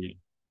نہیں ہو رہی ہے،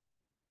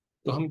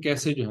 تو ہم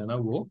کیسے جو ہے نا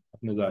وہ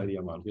اپنے ظاہری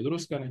اعمال کو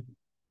درست کریں؟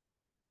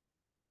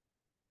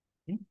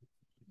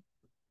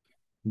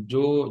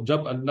 جو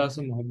جب اللہ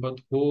سے محبت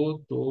ہو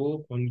تو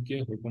ان کے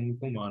حکم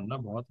کو ماننا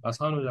بہت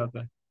آسان ہو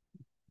جاتا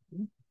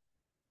ہے،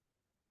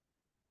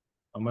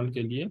 عمل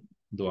کے لیے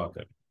دعا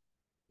کریں۔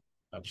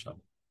 اچھا،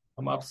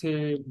 ہم آپ سے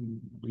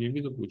یہ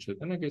بھی تو پوچھ رہے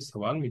تھے نا کہ اس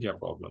سوال میں کیا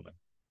پرابلم ہے؟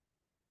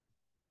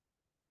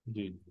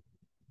 جی،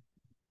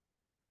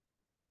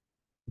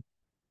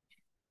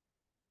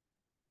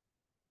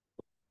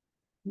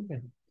 ٹھیک ہے،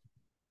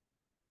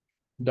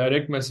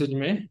 ڈائریکٹ میسج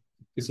میں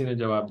کسی نے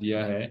جواب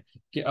دیا ہے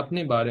کہ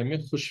اپنے بارے میں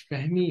خوش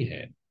فہمی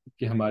ہے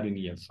کہ ہماری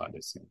نیت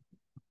خالص ہے،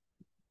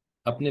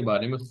 اپنے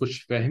بارے میں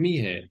خوش فہمی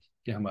ہے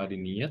کہ ہماری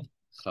نیت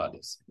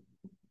خالص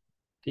ہے،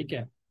 ٹھیک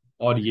ہے،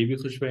 اور یہ بھی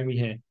خوش فہمی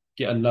ہے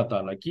کہ اللہ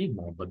تعالیٰ کی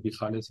محبت بھی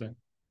خالص ہے،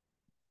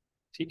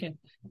 ٹھیک ہے،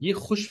 یہ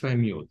خوش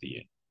فہمی ہوتی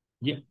ہے،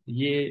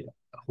 یہ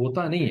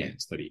ہوتا نہیں ہے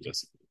اس طریقے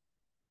سے،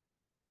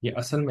 یہ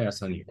اصل میں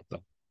ایسا نہیں ہوتا،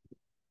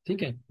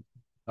 ٹھیک ہے،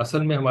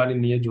 اصل میں ہماری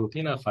نیت جو ہوتی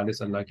ہے نا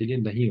خالص اللہ کے لیے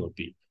نہیں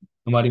ہوتی،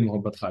 ہماری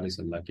محبت خالص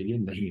اللہ کے لیے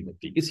نہیں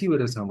ہوتی، اسی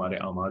وجہ سے ہمارے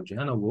اعمال جو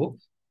ہے نا وہ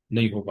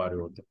نہیں ہو پا رہے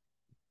ہوتے،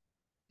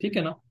 ٹھیک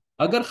ہے نا،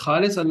 اگر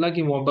خالص اللہ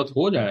کی محبت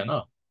ہو جائے نا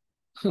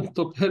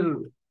تو پھر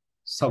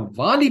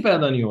سوال ہی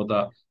پیدا نہیں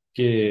ہوتا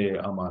کہ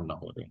اعمال نہ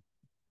ہو رہے،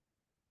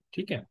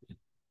 ٹھیک ہے،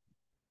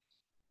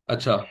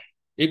 اچھا،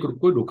 ایک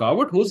کوئی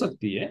رکاوٹ ہو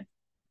سکتی ہے،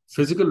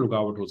 فزیکل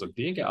رکاوٹ ہو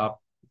سکتی ہے کہ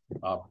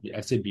آپ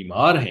ایسے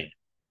بیمار ہیں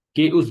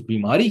کہ اس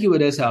بیماری کی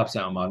وجہ سے آپ سے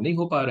اعمال نہیں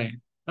ہو پا رہے ہیں،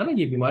 ہے نا،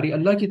 یہ بیماری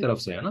اللہ کی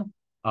طرف سے ہے نا،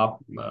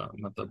 آپ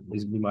مطلب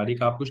اس بیماری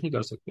کا آپ کچھ نہیں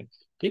کر سکتے،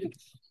 ٹھیک ہے،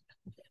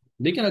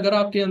 لیکن اگر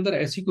آپ کے اندر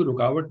ایسی کوئی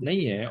رکاوٹ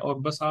نہیں ہے اور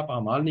بس آپ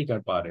اعمال نہیں کر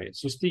پا رہے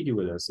سستی کی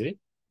وجہ سے،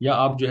 یا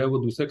آپ جو ہے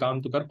وہ دوسرے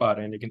کام تو کر پا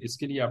رہے ہیں لیکن اس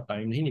کے لیے آپ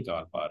ٹائم نہیں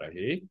نکال پا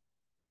رہے،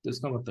 تو اس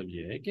کا مطلب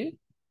یہ ہے کہ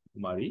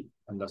ہماری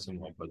اللہ سے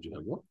محبت جو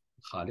ہے وہ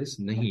خالص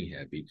نہیں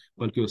ہے ابھی،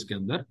 بلکہ اس کے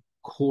اندر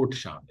کھوٹ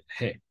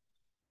شامل ہے،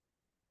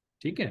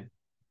 ٹھیک ہے،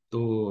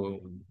 تو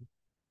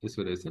اس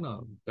وجہ سے نا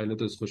پہلے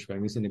تو اس خوش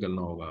فہمی سے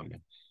نکلنا ہوگا ہمیں،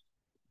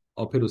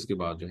 اور پھر اس کے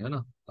بعد جو ہے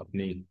نا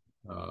اپنی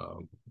آ,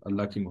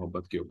 اللہ کی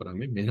محبت کے اوپر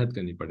ہمیں محنت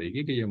کرنی پڑے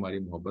گی کہ یہ ہماری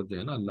محبت جو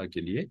ہے نا اللہ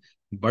کے لیے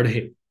بڑھے،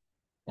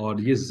 اور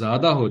یہ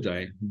زیادہ ہو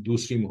جائے،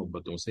 دوسری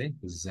محبتوں سے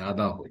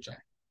زیادہ ہو جائے،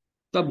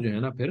 تب جو ہے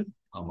نا پھر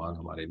اعمال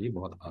ہمارے لیے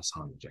بہت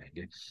آسان ہو جائیں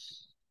گے۔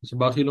 اچھا،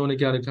 باقی لوگوں نے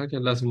کیا رکھا کہ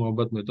اللہ سے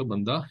محبت میں تو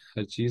بندہ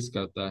ہر چیز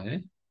کرتا ہے۔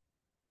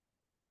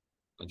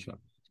 اچھا،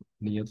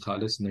 نیت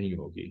خالص نہیں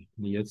ہوگی،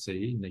 نیت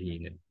صحیح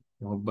نہیں ہے،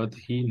 محبت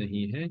ہی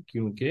نہیں ہے،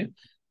 کیونکہ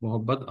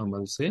محبت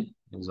عمل سے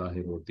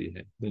ظاہر ہوتی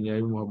ہے۔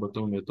 دنیاوی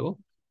محبتوں میں تو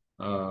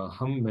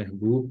ہم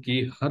محبوب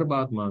کی ہر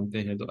بات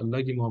مانتے ہیں، تو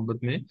اللہ کی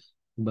محبت میں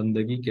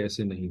بندگی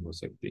کیسے نہیں ہو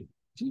سکتی؟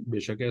 جی بے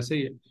شک ایسے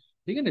ہی ہے،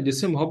 ٹھیک ہے نا، جس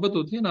سے محبت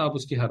ہوتی ہے نا آپ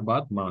اس کی ہر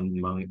بات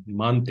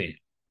مانتے ہیں،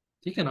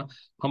 ٹھیک ہے نا۔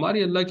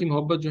 ہماری اللہ کی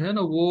محبت جو ہے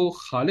نا وہ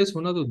خالص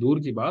ہونا تو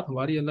دور کی بات،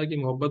 ہماری اللہ کی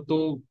محبت تو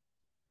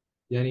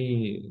یعنی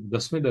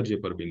 10ویں درجے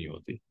پر بھی نہیں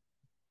ہوتی،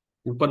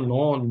 اوپر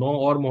نو نو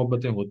اور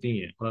محبتیں ہوتی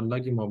ہیں، اور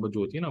اللہ کی محبت جو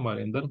ہوتی ہے نا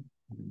ہمارے اندر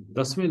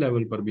 10ویں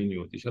لیول پر بھی نہیں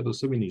ہوتی، شاید اس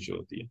سے بھی نیچے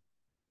ہوتی ہے،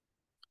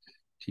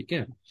 ٹھیک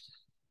ہے۔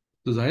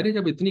 تو ظاہر ہے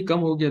جب اتنی کم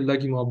ہوگی اللہ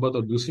کی محبت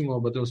اور دوسری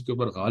محبتیں اس کے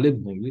اوپر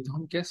غالب ہوں گی تو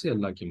ہم کیسے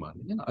اللہ کی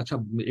مانیں گے نا۔ اچھا،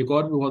 ایک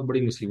اور بھی بہت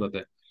بڑی مصیبت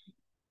ہے،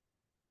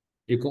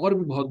 ایک اور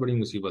بھی بہت بڑی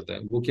مصیبت ہے،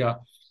 وہ کیا؟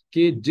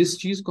 کہ جس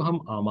چیز کو ہم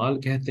اعمال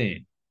کہتے ہیں،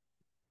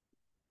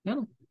 ہے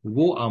نا،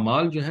 وہ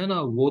اعمال جو ہے نا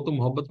وہ تو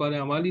محبت والے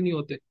اعمال ہی نہیں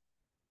ہوتے،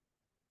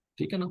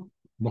 ٹھیک ہے نا۔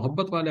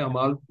 محبت والے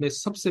اعمال میں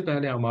سب سے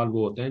پہلے اعمال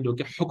وہ ہوتے ہیں جو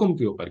کہ حکم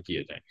کے اوپر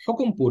کیے جائیں،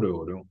 حکم پورے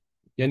ہو رہے ہوں،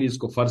 یعنی اس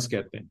کو فرض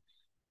کہتے ہیں۔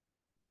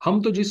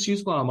 ہم تو جس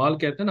چیز کو اعمال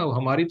کہتے ہیں نا، وہ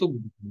ہماری تو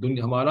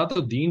ہمارا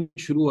تو دین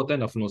شروع ہوتا ہے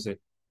نفلوں سے،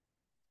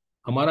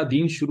 ہمارا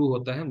دین شروع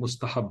ہوتا ہے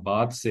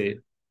مستحبات سے،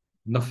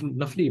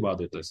 نفلی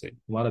عبادتوں سے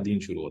ہمارا دین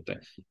شروع ہوتا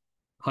ہے،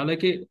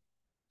 حالانکہ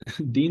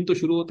دین تو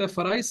شروع ہوتا ہے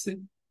فرائض سے،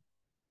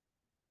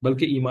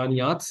 بلکہ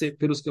ایمانیات سے،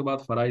 پھر اس کے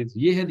بعد فرائض،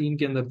 یہ ہے دین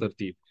کے اندر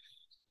ترتیب،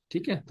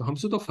 ٹھیک ہے۔ تو ہم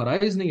سے تو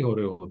فرائض نہیں ہو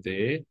رہے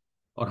ہوتے،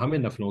 اور ہمیں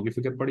نفلوں کی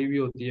فکر پڑی ہوئی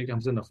ہوتی ہے کہ ہم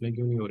سے نفلیں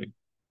کیوں نہیں ہو رہی،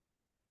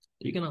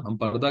 ٹھیک ہے نا۔ ہم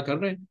پردہ کر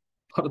رہے ہیں،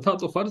 پردہ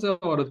تو فرض ہے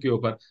عورت کے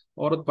اوپر،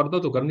 عورت پردہ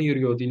تو کر نہیں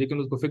رہی ہوتی لیکن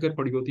اس کو فکر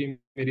پڑی ہوتی ہے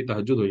میری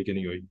تہجد ہوئی کہ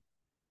نہیں ہوئی،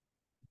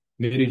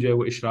 میری جو ہے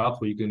وہ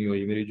اشراق ہوئی کہ نہیں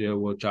ہوئی، میری جو ہے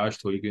وہ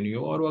چاشت ہوئی کہ نہیں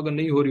ہو، اور وہ اگر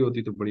نہیں ہو رہی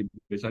ہوتی تو بڑی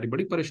بیچاری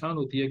بڑی پریشان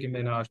ہوتی ہے کہ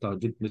میں نے آج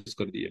تہجد مس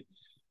کر دی ہے۔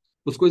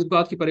 اس کو اس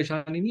بات کی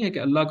پریشانی نہیں ہے کہ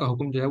اللہ کا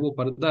حکم جو ہے وہ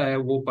پردہ ہے،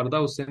 وہ پردہ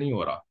اس سے نہیں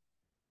ہو رہا،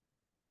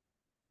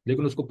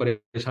 لیکن اس کو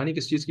پریشانی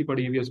کس چیز کی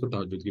پڑی ہوئی ہے؟ اس کو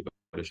تہجد کی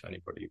پریشانی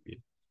پڑی ہوئی ہے۔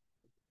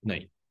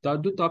 نہیں،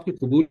 تہجد تو آپ کی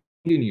قبول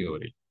ہی نہیں ہو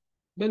رہی،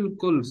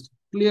 بالکل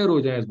کلیئر ہو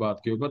جائے اس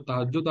بات کے اوپر،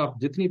 تہجد آپ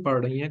جتنی پڑھ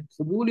رہی ہیں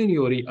قبول ہی نہیں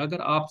ہو رہی، اگر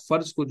آپ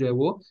فرض کو جو ہے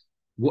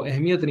وہ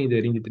اہمیت نہیں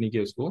دے رہی جتنی کہ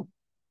اس کو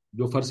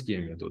جو فرض کی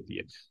اہمیت ہوتی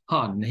ہے۔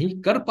 ہاں،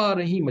 نہیں کر پا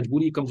رہی،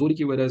 مجبوری کمزوری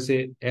کی وجہ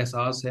سے،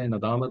 احساس ہے،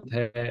 ندامت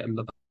ہے،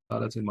 اللہ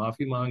تعالیٰ سے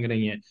معافی مانگ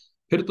رہی ہیں،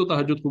 پھر تو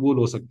تہجد قبول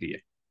ہو سکتی ہے،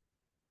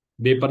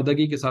 بے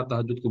پردگی کے ساتھ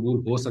تہجد قبول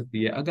ہو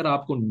سکتی ہے۔ اگر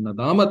آپ کو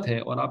ندامت ہے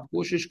اور آپ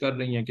کوشش کر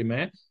رہی ہیں کہ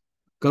میں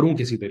کروں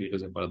کسی طریقے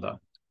سے پردہ،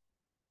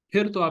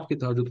 پھر تو آپ کی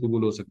تہجد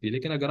قبول ہو سکتی ہے۔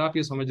 لیکن اگر آپ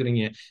یہ سمجھ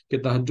رہی ہیں کہ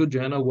تہجد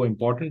جو ہے نا وہ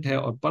امپورٹنٹ ہے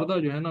اور پردہ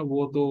جو ہے نا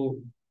وہ تو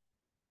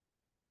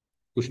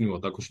کچھ نہیں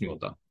ہوتا، کچھ نہیں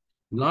ہوتا،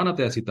 لعنت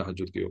ہے ایسی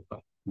تہجد کے اوپر،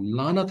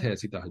 لعنت ہے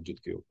ایسی تہجد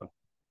کے اوپر،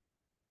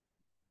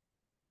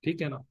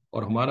 ٹھیک ہے نا۔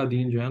 اور ہمارا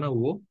دین جو ہے نا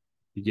وہ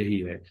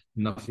یہی ہے،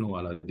 نفلوں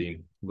والا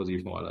دین،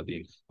 وظیفوں والا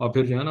دین۔ اور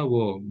پھر جو ہے نا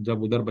وہ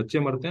جب ادھر بچے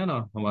مرتے ہیں نا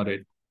ہمارے،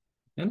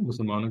 ہے نا،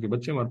 مسلمانوں کے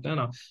بچے مرتے ہیں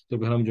نا، تو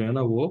پھر ہم جو ہے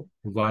نا وہ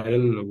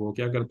وائرل وہ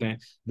کیا کرتے ہیں،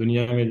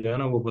 دنیا میں جو ہے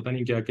نا وہ پتہ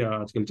نہیں کیا کیا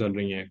آج کل چل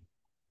رہی ہیں،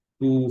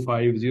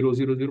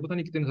 2500 پتہ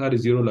نہیں کتنے سارے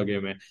زیرو لگے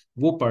ہوئے ہیں،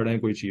 وہ پڑھ رہے ہیں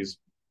کوئی چیز،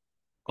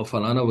 اور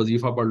فلانا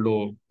وظیفہ پڑھ لو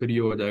پھر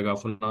یہ ہو جائے گا،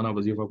 فلانا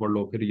وظیفہ پڑھ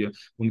لو پھر یہ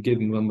ان کے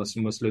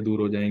مسئلے دور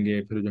ہو جائیں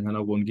گے، پھر جو ہے نا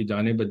وہ ان کی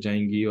جانیں بچ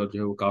جائیں گی، اور جو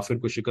ہے وہ کافر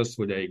کو شکست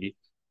ہو جائے گی،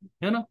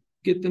 ہے نا۔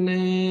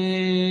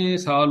 کتنے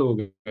سال ہو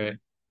گئے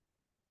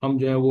ہم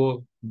جو ہے وہ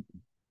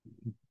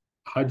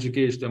حج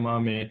کے اجتماع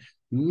میں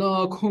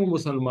لاکھوں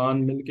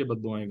مسلمان مل کے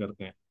بد دعائیں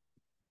کرتے ہیں،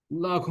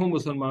 لاکھوں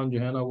مسلمان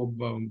جو ہے نا وہ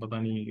پتہ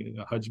نہیں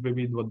حج پہ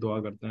بھی بد دعا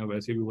کرتے ہیں،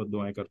 ویسے بھی بد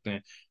دعائیں کرتے ہیں،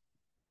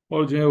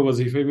 اور جو ہے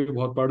وظیفے بھی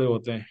بہت پڑے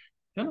ہوتے ہیں،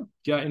 ہے نا۔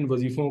 کیا ان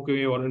وظیفوں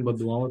کے اور ان بد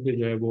دعاؤں سے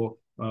جو ہے وہ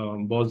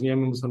بوزنیا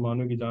میں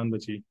مسلمانوں کی جان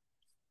بچی؟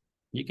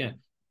 ٹھیک ہے،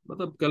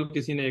 مطلب کل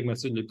کسی نے ایک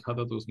میسج لکھا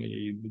تھا تو اس میں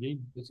یہی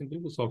اس نے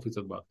بالکل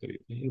 100% بات کری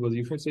تھی، ان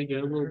وظیفوں سے جو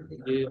ہے وہ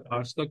یہ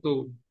آج تک تو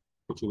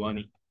کچھ ہوا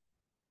نہیں،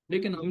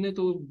 لیکن ہم نے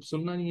تو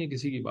سننا نہیں ہے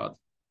کسی کی بات،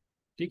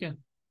 ٹھیک ہے،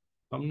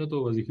 ہم نے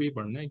تو وظیفے ہی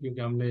پڑھنا ہے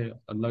کیونکہ ہم نے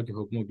اللہ کے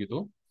حکموں کی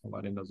تو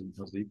ہمارے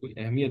نزدیک کوئی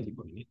اہمیت ہی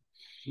کوئی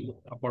نہیں،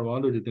 آپ پڑھوا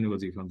لو جتنے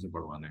وظیفے ہم سے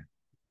پڑھوانے ہیں،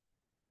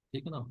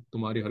 ٹھیک ہے نا۔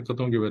 تمہاری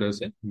حرکتوں کی وجہ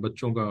سے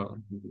بچوں کا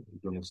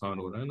جو نقصان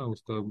ہو رہا ہے نا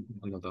اس کا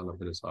اللہ تعالیٰ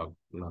پھر حساب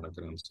اللہ نہ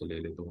کرے ہم سے لے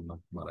لے تو ورنہ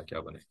ہمارا کیا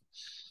بنے۔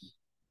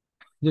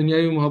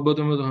 دنیاوی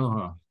محبتوں میں تو ہاں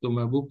ہاں، تو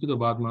محبوب کی تو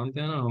بات مانتے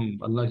ہیں نا ہم،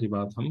 اللہ کی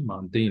بات ہم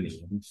مانتے ہی نہیں،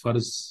 ہم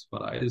فرض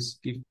فرائض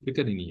کی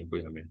فکر ہی نہیں ہے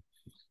کوئی ہمیں۔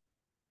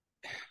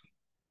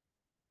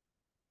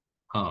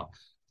 ہاں،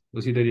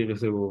 اسی طریقے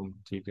سے وہ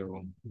ٹھیک ہے،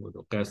 وہ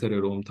جو قیصر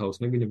روم تھا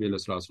اس نے بھی نبی علیہ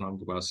الصلوۃ والسلام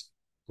کے پاس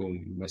کو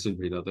میسج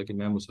بھیجا تھا کہ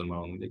میں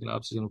مسلمان ہوں، لیکن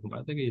آپ سے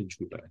فرمایا تھا کہ یہ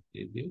جھوٹا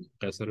ہے، یہ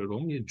قیصر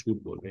روم یہ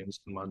جھوٹ بول رہے ہیں،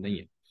 مسلمان نہیں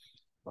ہے،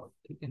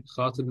 ٹھیک ہے،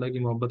 خاص اللہ کی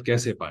محبت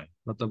کیسے پائیں،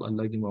 مطلب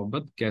اللہ کی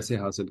محبت کیسے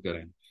حاصل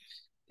کریں؟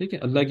 ٹھیک ہے،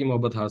 اللہ کی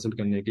محبت حاصل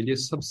کرنے کے لیے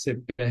سب سے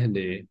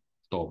پہلے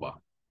توبہ،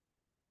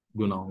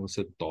 گناہوں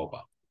سے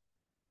توبہ،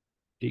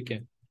 ٹھیک ہے،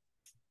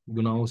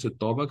 گناہوں سے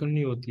توبہ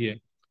کرنی ہوتی ہے،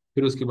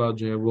 پھر اس کے بعد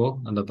جو ہے وہ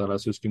اللہ تعالیٰ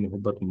سے اس کی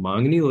محبت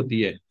مانگنی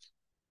ہوتی ہے،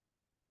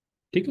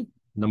 ٹھیک ہے،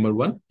 نمبر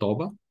ون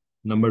توبہ،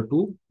 نمبر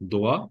ٹو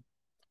دعا،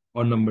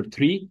 اور نمبر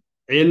تھری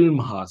علم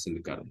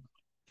حاصل کرنا،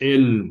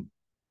 علم،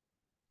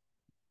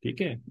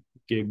 ٹھیک ہے،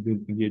 کہ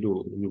یہ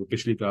جو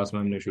پچھلی کلاس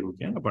میں ہم نے شروع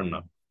کیا نا پڑھنا،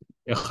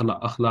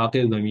 اخلاق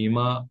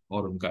ذمیمہ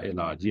اور ان کا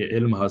علاج، یہ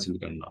علم حاصل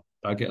کرنا،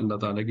 تاکہ اللہ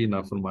تعالیٰ کی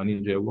نافرمانی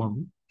جو ہے وہ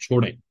ہم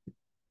چھوڑیں،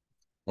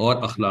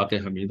 اور اخلاق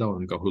حمیدہ اور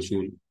ان کا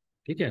حصول،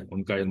 ٹھیک ہے،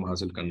 ان کا علم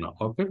حاصل کرنا،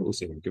 اور پھر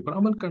اسے ان کے اوپر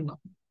عمل کرنا۔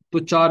 تو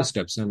چار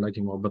سٹیپس ہیں اللہ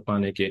کی محبت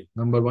پانے کے: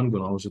 نمبر ون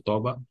گناہوں سے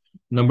توبہ،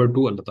 نمبر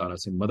ٹو اللہ تعالیٰ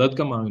سے مدد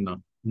کا مانگنا،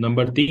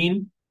 نمبر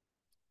تین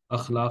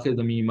اخلاق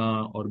ذمیمہ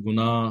اور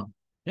گناہ،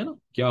 ہے نا،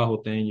 کیا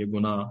ہوتے ہیں یہ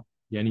گناہ؟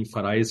 یعنی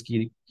فرائض کی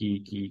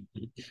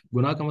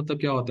گناہ کا مطلب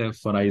کیا ہوتا ہے؟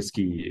 فرائض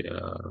کی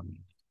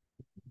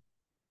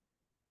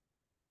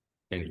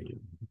یعنی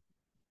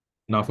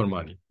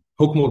نافرمانی،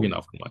 حکموں کی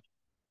نافرمانی،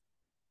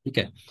 ٹھیک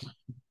ہے،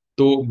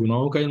 تو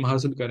گناہوں کا علم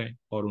حاصل کریں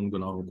اور ان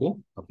گناہوں کو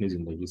اپنی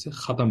زندگی سے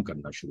ختم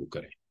کرنا شروع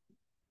کریں،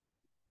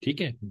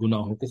 ٹھیک ہے،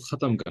 گناہوں کو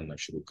ختم کرنا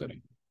شروع کریں،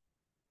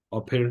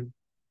 اور پھر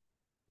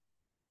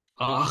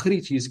آخری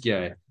چیز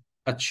کیا ہے؟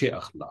 اچھے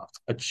اخلاق،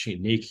 اچھی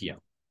نیکیاں،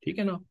 ٹھیک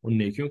ہے نا، ان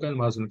نیکیوں کا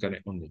علم حاصل کریں،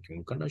 ان نیکیوں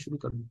کو کرنا شروع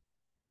کریں،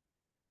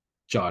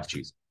 چار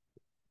چیز،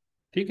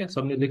 ٹھیک ہے،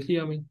 سب نے لکھ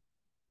لیا ہمیں؟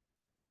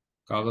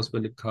 کاغذ پہ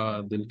لکھا،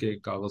 دل کے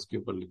کاغذ کے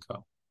اوپر لکھا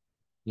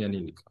یا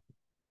نہیں لکھا؟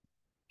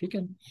 ٹھیک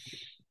ہے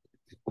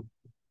نا؟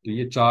 تو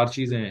یہ چار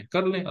چیزیں ہیں،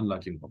 کر لیں، اللہ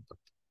کی محبت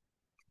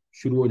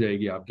شروع ہو جائے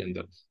گی آپ کے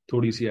اندر،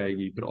 تھوڑی سی آئے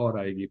گی، پھر اور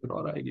آئے گی، پھر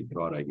اور آئے گی، پھر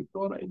اور آئے گی، پھر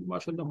اور آئے گی،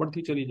 ماشاء اللہ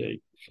بڑھتی چلی جائے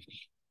گی،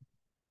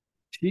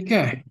 ٹھیک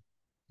ہے،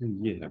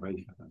 یہ ہے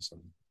بھائی اصل۔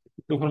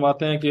 تو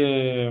فرماتے ہیں کہ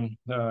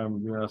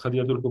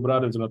خدیجہ الکبریٰ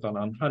رضی اللہ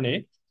تعالیٰ عنہا نے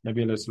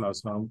نبی علیہ الصلوۃ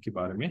والسلام کے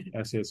بارے میں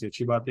ایسے ایسی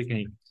اچھی باتیں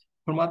کہیں،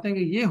 فرماتے ہیں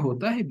کہ یہ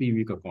ہوتا ہے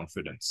بیوی کا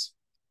کانفیڈنس،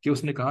 کہ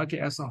اس نے کہا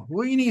کہ ایسا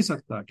ہو ہی نہیں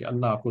سکتا کہ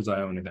اللہ آپ کو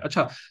ضائع ہونے دے۔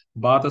 اچھا،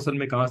 بات اصل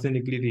میں کہاں سے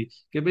نکلی تھی؟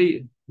 کہ بھئی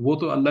وہ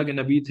تو اللہ کے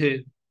نبی تھے،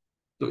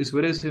 تو اس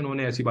وجہ سے انہوں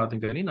نے ایسی باتیں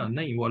کری نا؟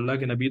 نہیں، وہ اللہ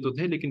کے نبی تو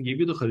تھے، لیکن یہ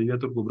بھی تو خدیجہ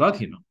الکبریٰ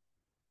تھی نا،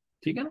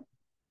 ٹھیک ہے نا؟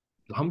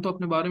 تو ہم تو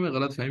اپنے بارے میں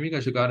غلط فہمی کا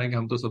شکار ہیں کہ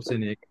ہم تو سب سے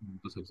نیک ہیں، ہم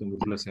تو سب سے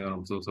مخلص ہیں، اور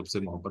ہم تو سب سے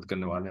محبت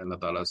کرنے والے ہیں اللہ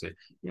تعالیٰ سے۔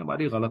 یہ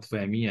ہماری غلط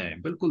فہمیاں ہیں،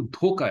 بالکل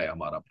دھوکہ ہے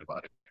ہمارا اپنے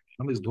بارے میں،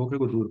 ہم اس دھوکے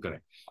کو دور کریں،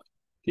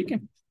 ٹھیک ہے؟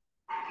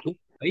 تو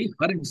بھائی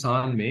ہر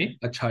انسان میں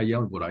اچھائیاں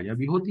اور برائیاں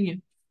بھی ہوتی ہیں،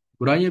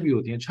 برائیاں بھی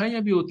ہوتی ہیں،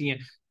 اچھائیاں بھی ہوتی ہیں۔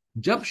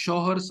 جب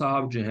شوہر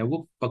صاحب جو ہے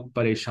وہ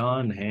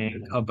پریشان ہیں،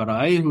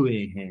 گھبرائے ہوئے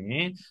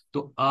ہیں،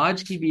 تو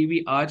آج کی بیوی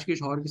آج کے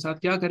شوہر کے ساتھ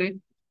کیا کرے؟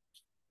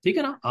 ٹھیک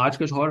ہے نا، آج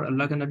کا شوہر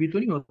اللہ کا نبی تو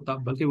نہیں ہوتا،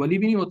 بلکہ ولی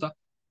بھی نہیں ہوتا،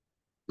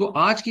 تو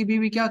آج کی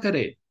بیوی کیا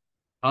کرے؟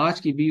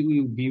 آج کی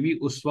بیوی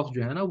اس وقت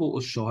جو ہے نا وہ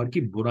اس شوہر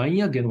کی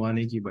برائیاں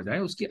گنوانے کی بجائے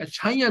اس کی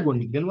اچھائیاں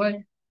گنوائے۔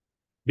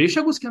 بے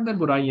شک اس کے اندر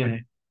برائیاں ہیں،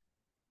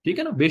 ٹھیک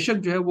ہے نا، بے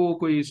شک جو ہے وہ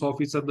کوئی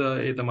 100%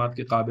 اعتماد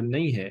کے قابل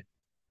نہیں ہے،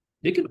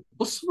 لیکن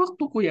اس وقت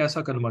تو کوئی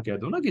ایسا کلمہ کہہ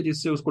دو نا کہ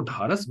جس سے اس کو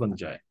ڈھارس بن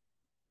جائے،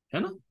 ہے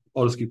نا،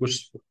 اور اس کی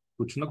کچھ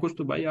کچھ نہ کچھ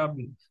تو بھائی آپ،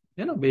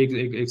 ہے نا،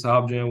 ایک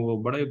صاحب جو ہیں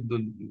وہ بڑے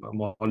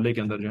محلے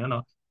کے اندر جو ہے نا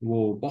وہ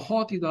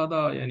بہت ہی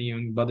زیادہ یعنی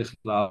بد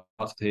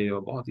اخلاق تھے،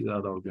 اور بہت ہی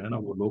زیادہ جو ہے نا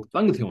وہ لوگ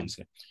تنگ تھے ان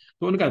سے،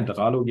 تو ان کا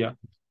انتقال ہو گیا۔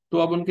 تو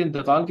اب ان کے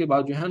انتقال کے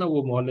بعد جو ہے نا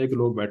وہ محلے کے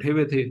لوگ بیٹھے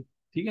ہوئے تھے،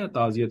 ٹھیک ہے،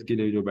 تعزیت کے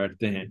لیے جو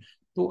بیٹھتے ہیں،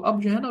 تو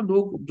اب جو ہے نا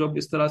لوگ جب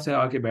اس طرح سے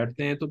آ کے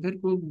بیٹھتے ہیں تو پھر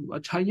وہ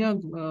اچھائیاں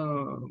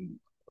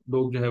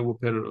لوگ جو ہے وہ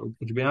پھر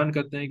کچھ بیان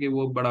کرتے ہیں کہ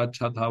وہ بڑا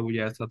اچھا تھا، وہ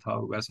یہ ایسا تھا،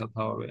 وہ ویسا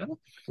تھا، وہ ہے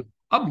نا۔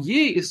 اب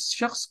یہ اس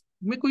شخص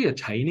میں کوئی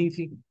اچھائی نہیں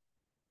تھی،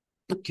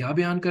 تو کیا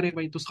بیان کرے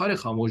بھائی؟ تو سارے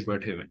خاموش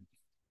بیٹھے ہوئے،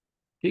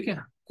 ٹھیک ہے،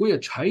 کوئی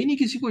اچھائی نہیں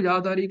کسی کو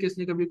یاد آ رہی کہ اس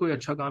نے کبھی کوئی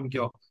اچھا کام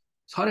کیا ہو،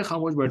 سارے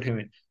خاموش بیٹھے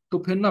ہوئے۔ تو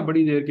پھر نا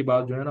بڑی دیر کے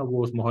بعد جو ہے نا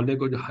وہ اس محلے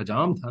کو جو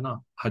حجام تھا نا،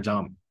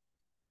 حجام،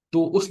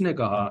 تو اس نے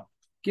کہا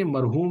کہ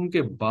مرحوم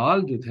کے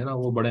بال جو تھے نا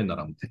وہ بڑے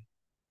نرم تھے،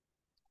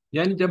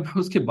 یعنی جب میں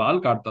اس کے بال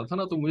کاٹتا تھا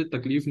نا تو مجھے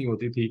تکلیف نہیں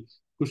ہوتی تھی،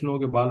 کچھ لوگوں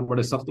کے بال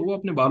بڑے سخت، وہ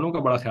اپنے بالوں کا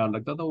بڑا خیال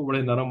رکھتا تھا، وہ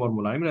بڑے نرم اور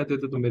ملائم رہتے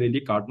تھے، تو میرے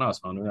لیے کاٹنا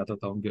آسان ہو جاتا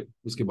تھا ان کے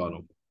اس کے بالوں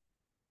کو،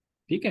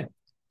 ٹھیک ہے۔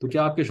 تو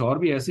کیا آپ کے شوہر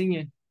بھی ایسے ہی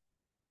ہیں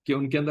کہ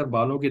ان کے اندر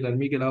بالوں کی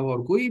نرمی کے علاوہ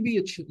اور کوئی بھی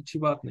اچھی اچھی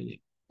بات نہیں ہے؟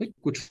 بھائی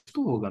کچھ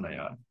تو ہوگا نا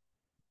یار،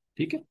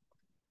 ٹھیک ہے،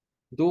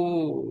 تو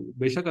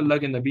بے شک اللہ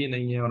کے نبی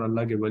نہیں ہے اور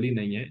اللہ کے ولی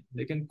نہیں ہے،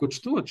 لیکن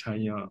کچھ تو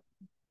اچھائیاں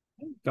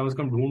کم از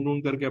کم ڈھونڈ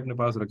ڈھونڈ کر کے اپنے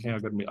پاس رکھیں،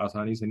 اگر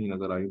آسانی سے نہیں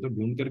نظر آئی تو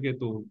ڈھونڈ کر کے،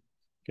 تو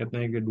کہتے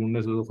ہیں کہ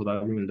ڈھونڈنے سے تو خدا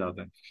بھی مل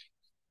جاتا ہے،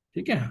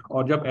 ٹھیک ہے،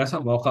 اور جب ایسا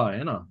موقع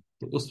آئے نا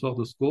تو اس وقت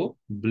اس کو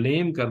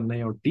بلیم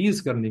کرنے اور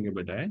ٹیز کرنے کے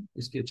بجائے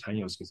اس کی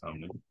اچھائیاں اس کے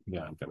سامنے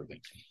بیان کر دیں،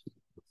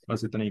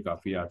 بس اتنا ہی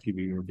کافی ہے آج کی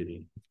بیویوں کے لیے۔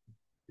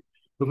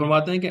 تو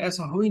فرماتے ہیں کہ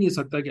ایسا ہو ہی نہیں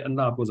سکتا کہ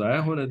اللہ آپ کو ضائع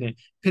ہونے دیں۔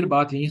 پھر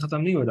بات یہیں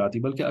ختم نہیں ہو جاتی،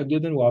 بلکہ اگلے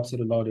دن وہ آپ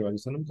صلی اللہ علیہ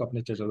وسلم کو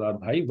اپنے چچا زاد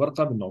بھائی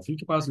ورقہ بن نوفل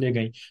کے پاس لے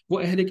گئیں۔ وہ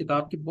اہل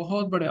کتاب کے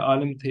بہت بڑے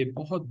عالم تھے،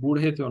 بہت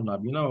بوڑھے تھے اور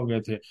نابینا ہو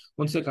گئے تھے۔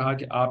 ان سے کہا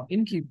کہ آپ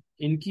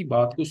ان کی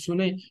بات کو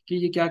سنیں کہ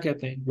یہ کیا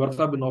کہتے ہیں۔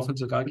 ورقہ بن نوفل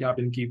سے کہا کہ آپ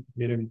ان کی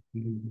میرے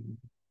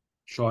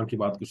شوہر کی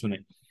بات کو سنیں۔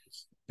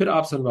 پھر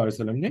آپ صلی اللہ علیہ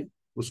وسلم نے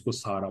اس کو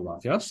سارا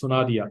واقعہ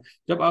سنا دیا۔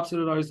 جب آپ صلی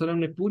اللہ علیہ وسلم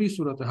نے پوری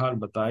صورتحال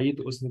بتائی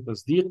تو اس نے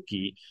تصدیق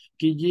کی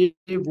کہ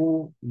یہ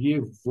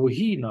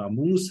وہی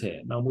ناموس ہے،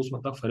 ناموس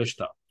مطلب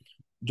فرشتہ،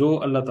 جو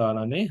اللہ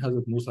تعالیٰ نے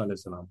حضرت موسیٰ علیہ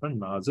السلام پر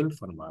نازل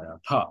فرمایا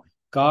تھا۔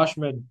 کاش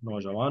میں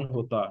نوجوان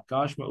ہوتا،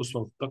 کاش میں اس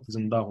وقت تک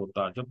زندہ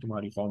ہوتا جب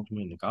تمہاری قوم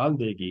تمہیں نکال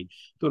دے گی۔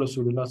 تو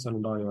رسول اللہ صلی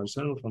اللہ علیہ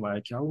وسلم نے فرمایا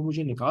کیا وہ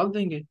مجھے نکال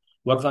دیں گے؟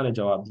 ورقہ نے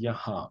جواب دیا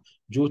ہاں،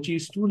 جو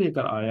چیز تو لے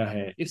کر آیا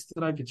ہے اس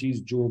طرح کی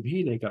چیز جو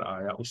بھی لے کر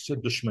آیا اس سے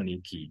دشمنی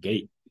کی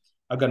گئی۔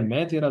 اگر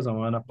میں تیرا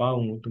زمانہ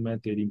پاؤں تو میں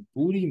تیری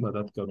پوری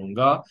مدد کروں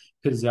گا۔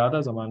 پھر زیادہ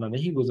زمانہ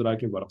نہیں گزرا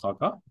کہ ورقہ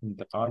کا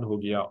انتقال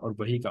ہو گیا اور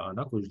وحی کا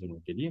آنا کچھ دنوں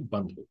کے لیے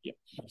بند ہو گیا۔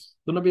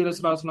 تو نبی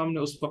علیہ السلام نے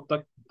اس وقت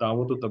تک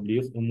دعوت و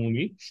تبلیغ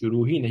عمومی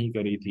شروع ہی نہیں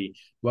کری تھی۔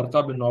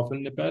 ورقہ بن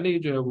نوفل نے پہلے ہی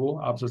جو ہے وہ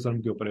آپ صلی اللہ علیہ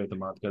وسلم کے اوپر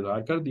اعتماد کا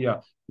اظہار کر دیا۔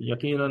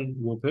 یقیناً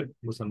وہ پھر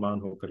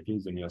مسلمان ہو کر کے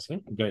اس دنیا سے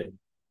گئے،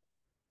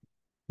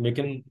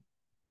 لیکن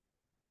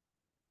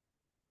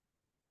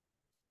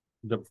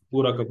جب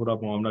پورا کا پورا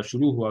معاملہ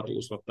شروع ہوا تو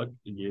اس وقت تک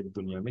یہ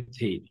دنیا میں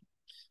تھے ہی نہیں۔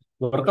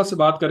 ورقہ سے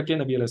بات کر کے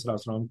نبی علیہ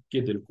السلام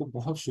کے دل کو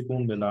بہت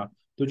سکون ملا۔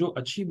 تو جو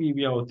اچھی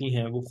بیویاں ہوتی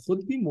ہیں وہ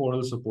خود بھی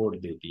مورل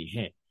سپورٹ دیتی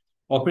ہیں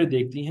اور پھر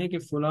دیکھتی ہیں کہ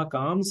فلاں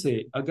کام سے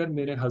اگر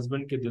میرے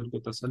ہسبینڈ کے دل کو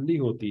تسلی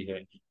ہوتی ہے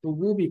تو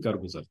وہ بھی کر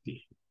گزرتی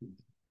ہے۔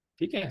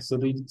 ٹھیک ہے،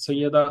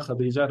 سیدہ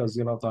خدیجہ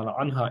رضی اللہ تعالی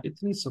عنہا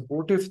اتنی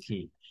سپورٹو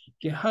تھی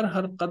کہ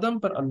ہر قدم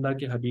پر اللہ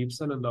کے حبیب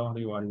صلی اللہ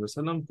علیہ وآلہ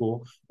وسلم کو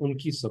ان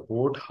کی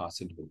سپورٹ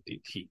حاصل ہوتی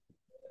تھی۔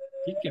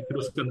 ٹھیک ہے، پھر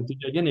اس کا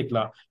نتیجہ یہ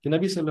نکلا کہ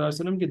نبی صلی اللہ علیہ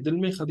وسلم کے دل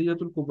میں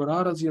خدیجۃ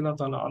الکبریٰ رضی اللہ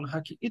تعالی عنہا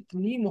کی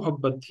اتنی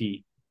محبت تھی۔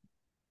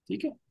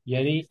 ٹھیک ہے،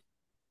 یعنی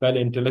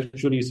پہلے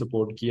انٹلیکچولی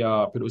سپورٹ کیا،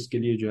 پھر اس کے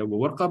لیے جو ہے وہ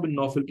ورقہ بن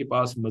نوفل کے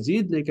پاس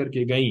مزید لے کر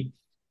کے گئیں۔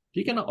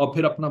 ٹھیک ہے نا، اور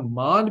پھر اپنا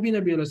مال بھی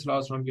نبی علیہ الصلوۃ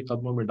والسلام کے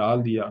قدموں میں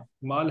ڈال دیا۔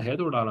 مال ہے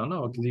تو ڈالا نا،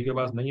 اور کسی کے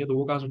پاس نہیں ہے تو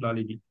وہ کہاں سے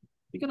ڈالے گی؟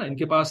 ٹھیک ہے نا، ان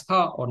کے پاس تھا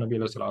اور نبی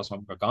علیہ الصلوۃ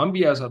والسلام کا کام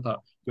بھی ایسا تھا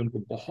کہ ان کو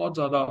بہت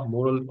زیادہ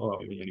مورل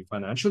یعنی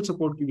فائنینشیل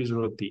سپورٹ کی بھی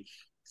ضرورت تھی،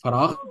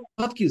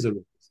 فراغت کی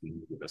ضرورت تھی نبی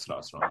علیہ الصلوۃ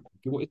والسلام کو،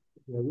 کہ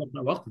وہ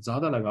اپنا وقت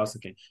زیادہ لگا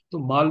سکیں۔ تو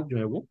مال جو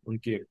ہے وہ ان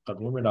کے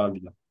قدموں میں ڈال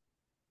دیا۔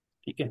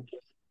 ٹھیک ہے،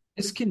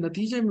 اس کے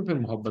نتیجے میں پھر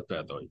محبت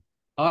پیدا ہوئی۔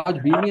 آج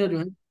بیویاں جو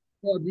ہیں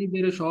وہ ابھی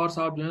میرے شوہر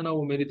صاحب جو ہے نا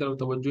وہ میری طرف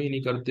توجہ ہی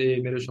نہیں کرتے،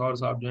 میرے شوہر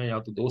صاحب جو ہیں یا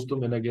تو دوستوں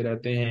میں لگے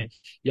رہتے ہیں،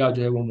 یا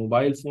جو ہے وہ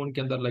موبائل فون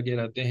کے اندر لگے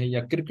رہتے ہیں،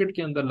 یا کرکٹ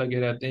کے اندر لگے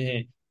رہتے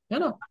ہیں، ہے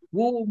نا،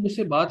 وہ مجھ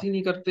سے بات ہی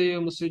نہیں کرتے،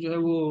 مجھ سے جو ہے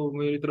وہ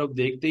میری طرف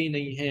دیکھتے ہی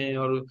نہیں ہیں،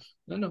 اور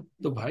ہے نا،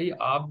 تو بھائی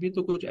آپ بھی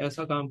تو کچھ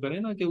ایسا کام کریں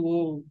نا کہ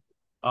وہ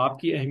آپ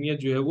کی اہمیت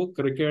جو ہے وہ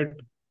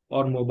کرکٹ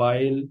اور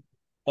موبائل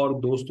اور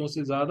دوستوں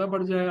سے زیادہ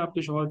بڑھ جائے آپ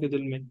کے شوہر کے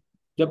دل میں۔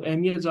 جب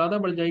اہمیت زیادہ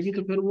بڑھ جائے گی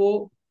تو پھر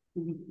وہ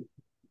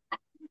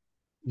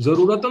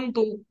ضرورتاً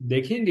تو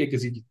دیکھیں گے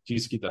کسی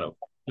چیز کی طرف،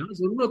 جہاں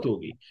ضرورت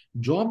ہوگی،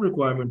 جاب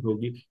ریکوائرمنٹ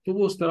ہوگی تو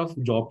وہ اس طرف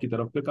جاب کی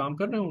طرف پہ کام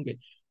کر رہے ہوں گے،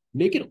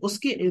 لیکن اس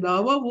کے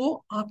علاوہ وہ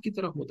آپ کی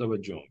طرف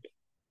متوجہ ہوں گے۔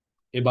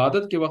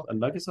 عبادت کے وقت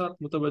اللہ کے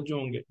ساتھ متوجہ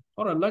ہوں گے،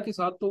 اور اللہ کے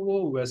ساتھ تو وہ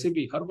ویسے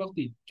بھی ہر وقت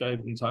ہی، چاہے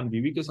انسان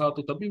بیوی کے ساتھ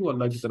ہو تب بھی وہ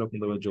اللہ کی طرف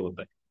متوجہ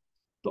ہوتا ہے۔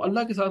 تو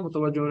اللہ کے ساتھ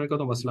متوجہ ہونے کا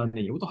تو مسئلہ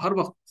نہیں ہے، وہ تو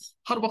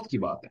ہر وقت کی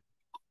بات ہے۔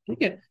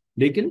 ٹھیک ہے،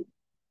 لیکن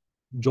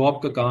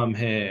جاب کا کام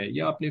ہے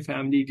یا اپنی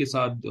فیملی کے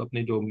ساتھ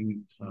اپنے جو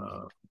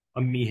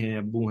امی ہیں،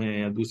 ابو ہیں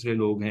یا دوسرے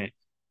لوگ ہیں،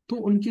 تو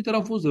ان کی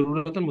طرف وہ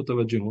ضرورتاً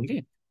متوجہ ہوں گے،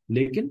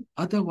 لیکن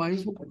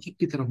ادروائز وہ عجب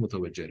کی طرف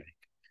متوجہ رہیں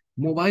گے،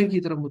 موبائل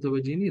کی طرف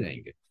متوجہ نہیں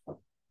رہیں گے۔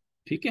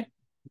 ٹھیک ہے،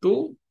 تو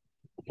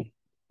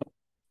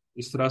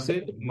اس طرح سے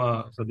ماں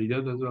خدیجہ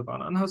رضی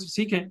اللہ عنہا سے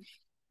سیکھیں۔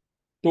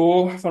 تو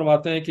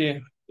فرماتے ہیں کہ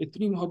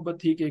اتنی محبت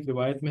تھی کہ ایک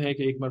روایت میں ہے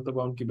کہ ایک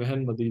مرتبہ ان کی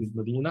بہن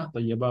مدینہ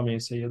طیبہ میں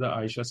سیدہ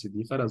عائشہ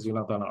صدیقہ رضی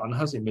اللہ تعالیٰ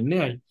عنہا سے ملنے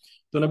آئی،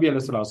 تو نبی علیہ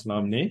الصلوۃ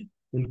والسلام نے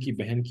ان کی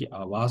بہن کی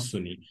آواز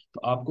سنی تو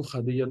آپ کو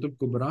خدیجۃ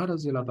الکبریٰ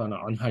رضی اللہ تعالیٰ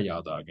عنہا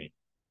یاد آ گئی۔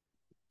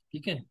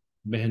 ٹھیک ہے،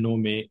 بہنوں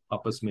میں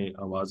آپس میں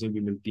آوازیں بھی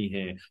ملتی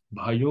ہیں،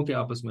 بھائیوں کے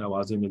آپس میں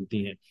آوازیں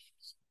ملتی ہیں،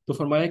 تو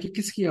فرمایا کہ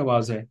کس کی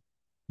آواز ہے؟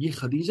 یہ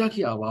خدیجہ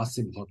کی آواز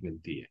سے بہت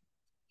ملتی ہے۔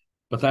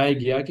 بتایا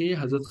گیا کہ یہ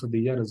حضرت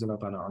خدیجہ رضی اللہ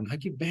تعالیٰ عنہ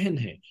کی بہن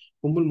ہے۔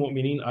 ام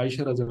المؤمنین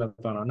عائشہ رضی اللہ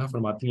تعالیٰ عنہ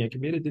فرماتی ہیں کہ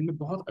میرے دل میں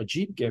بہت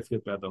عجیب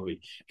کیفیت پیدا ہوئی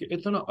کہ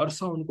اتنا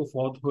عرصہ ان کو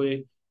فوت ہوئے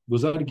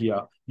گزر گیا،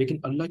 لیکن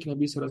اللہ کے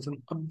نبی صلی اللہ علیہ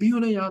وسلم اب بھی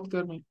انہیں یاد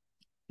کر رہے ہیں۔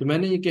 تو میں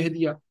نے یہ کہہ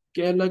دیا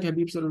کہ اللہ کے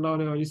حبیب صلی اللہ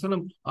علیہ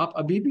وسلم آپ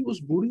ابھی بھی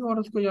اس بوڑھی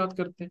عورت کو یاد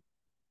کرتے ہیں،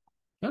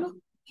 ہے نا؟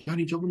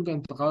 یعنی جب ان کا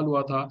انتقال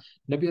ہوا تھا،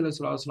 نبی علیہ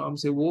الصلوۃ والسلام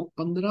سے وہ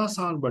 15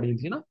 سال بڑی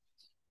تھی نا،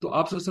 تو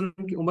آپ صلی اللہ علیہ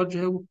وسلم کی عمر جو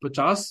ہے وہ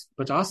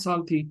 50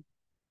 سال تھی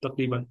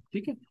تقریباً۔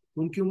 ٹھیک ہے،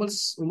 ان کی عمر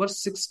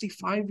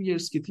 65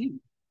 ایئرس کی تھی،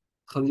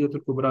 خدیجہ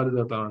الکبریٰ رضی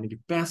اللہ تعالیٰ عنہ کی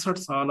 65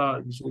 سالہ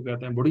جس کو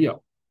کہتے ہیں بڑھیا۔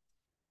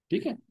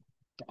 ٹھیک ہے،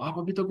 تو آپ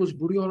ابھی تک اس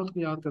بری عورت کو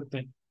یاد کرتے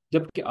ہیں،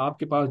 جبکہ آپ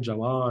کے پاس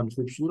جوان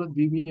خوبصورت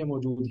بیویاں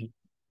موجود ہیں۔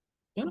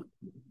 ہے نا؟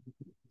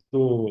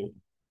 تو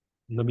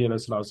نبی علیہ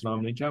الصلوۃ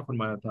والسلام نے کیا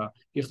فرمایا تھا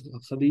کہ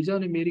خدیجہ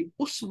نے میری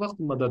اس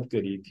وقت مدد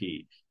کری تھی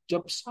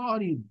جب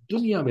ساری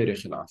دنیا میرے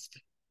خلاف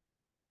تھی.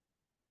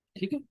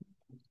 ٹھیک ہے.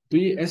 تو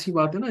یہ ایسی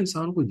بات ہے نا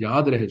انسان کو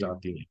یاد رہ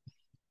جاتی ہے،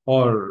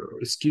 اور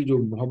اس کی جو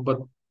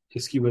محبت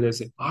اس کی وجہ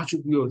سے آ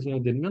چکی ہوتی ہے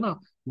دل میں نا،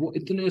 وہ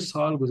اتنے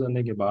سال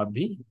گزرنے کے بعد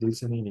بھی دل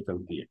سے نہیں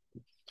نکلتی ہے.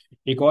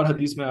 ایک اور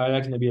حدیث میں آیا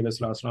کہ نبی علیہ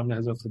الصلوۃ والسلام نے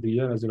حضرت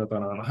خدیجہ رضی اللہ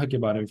تعالیٰ عنہا کے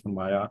بارے میں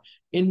فرمایا،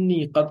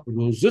 انی قد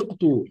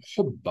رزقت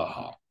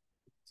حبها،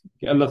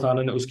 کہ اللہ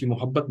تعالیٰ نے اس کی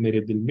محبت میرے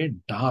دل میں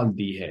ڈال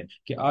دی ہے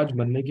کہ آج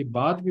مرنے کے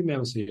بعد بھی میں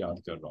اسے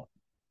یاد کر رہا ہوں.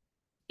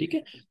 ٹھیک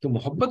ہے. تو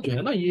محبت جو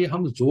ہے نا یہ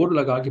ہم زور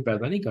لگا کے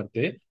پیدا نہیں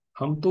کرتے،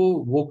 ہم تو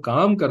وہ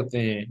کام کرتے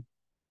ہیں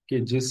کہ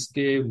جس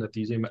کے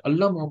نتیجے میں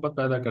اللہ محبت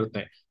پیدا کرتے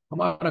ہیں.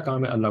 ہمارا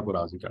کام ہے اللہ کو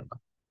راضی کرنا.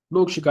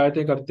 لوگ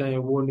شکایتیں کرتے ہیں،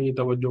 وہ نہیں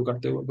توجہ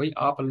کرتے ہوئے، بھائی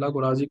آپ اللہ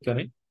کو راضی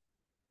کریں.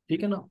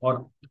 ٹھیک ہے نا. اور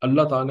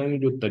اللہ تعالیٰ نے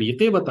جو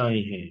طریقے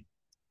بتائے ہیں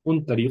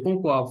ان طریقوں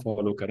کو آپ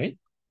فالو کریں،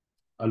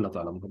 اللہ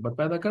تعالیٰ محبت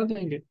پیدا کر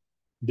دیں گے.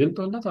 دل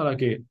تو اللہ تعالیٰ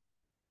کے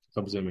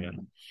قبضے میں ہے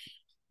نا.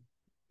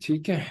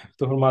 ٹھیک ہے.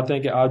 تو فرماتے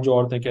ہیں کہ آج جو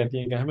عورتیں کہتی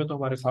ہیں کہ ہمیں تو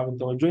ہمارے خاوند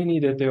توجہ ہی نہیں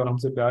دیتے اور ہم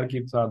سے پیار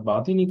کے ساتھ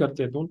بات ہی نہیں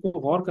کرتے، تو ان کو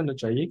غور کرنا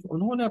چاہیے کہ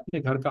انہوں نے اپنے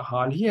گھر کا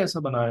حال ہی ایسا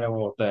بنایا ہوا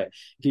ہوتا ہے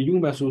کہ یوں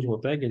محسوس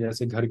ہوتا ہے کہ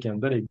جیسے گھر کے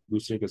اندر ایک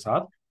دوسرے کے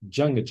ساتھ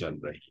جنگ چل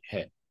رہی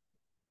ہے.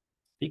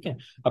 ٹھیک ہے.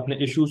 اپنے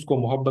ایشوز کو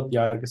محبت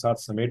پیار کے ساتھ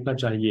سمیٹنا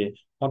چاہیے،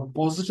 اور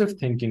پازیٹیو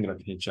تھنکنگ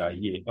رکھنی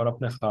چاہیے، اور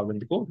اپنے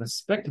خاوند کو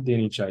رسپیکٹ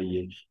دینی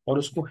چاہیے اور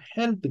اس کو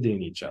ہیلپ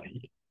دینی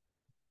چاہیے.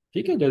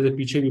 ٹھیک ہے. جیسے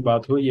پیچھے بھی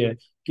بات ہوئی ہے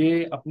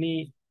کہ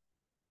اپنی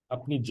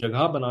اپنی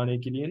جگہ بنانے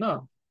کے لیے نا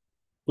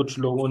کچھ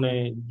لوگوں نے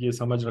یہ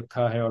سمجھ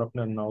رکھا ہے، اور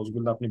اپنے ناؤز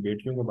باللہ اپنی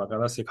بیٹیوں کو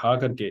باقاعدہ سکھا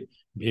کر کے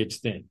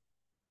بھیجتے ہیں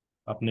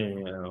اپنے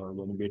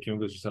دونوں بیٹیوں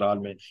کے سسرال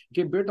میں،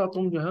 کہ بیٹا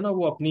تم جو ہے نا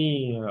وہ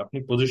اپنی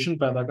اپنی پوزیشن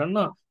پیدا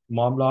کرنا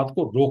معاملات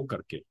کو روک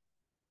کر کے،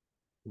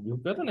 جو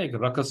کہتے ہیں نا ایک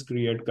رکس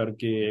کریٹ کر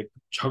کے، ایک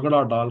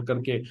جھگڑا ڈال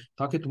کر کے،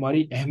 تاکہ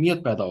تمہاری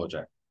اہمیت پیدا ہو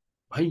جائے.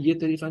 بھائی یہ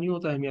طریقہ نہیں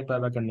ہوتا اہمیت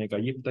پیدا کرنے کا،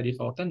 یہ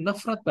طریقہ ہوتا ہے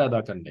نفرت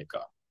پیدا کرنے کا.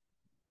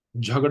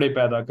 جھگڑے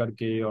پیدا کر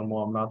کے اور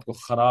معاملات کو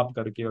خراب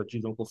کر کے اور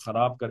چیزوں کو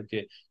خراب کر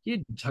کے، یہ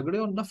جھگڑے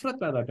اور نفرت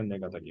پیدا کرنے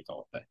کا طریقہ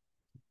ہوتا ہے.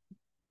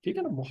 ٹھیک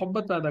ہے نا.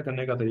 محبت پیدا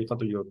کرنے کا طریقہ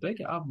تو یہ ہوتا ہے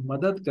کہ آپ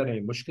مدد کریں،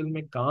 مشکل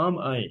میں کام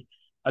آئیں،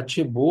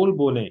 اچھے بول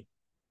بولیں،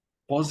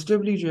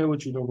 پازیٹیولی جو ہے وہ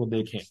چیزوں کو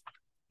دیکھیں.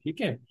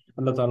 ٹھیک ہے.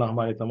 اللہ تعالیٰ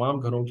ہمارے تمام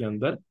گھروں کے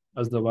اندر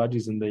ازدواجی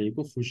زندگی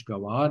کو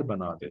خوشگوار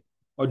بنا دے،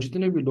 اور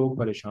جتنے بھی لوگ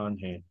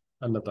پریشان ہیں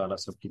اللہ تعالیٰ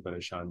سب کی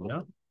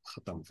پریشانیاں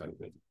ختم کر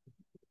دے.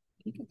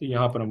 ٹھیک ہے. تو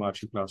یہاں پر ہم آج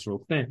کی کلاس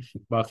روکتے ہیں،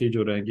 باقی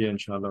جو رہ گیا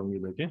انشاءاللہ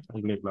امید ہے کہ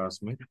اگلی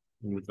کلاس میں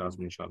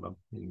انشاءاللہ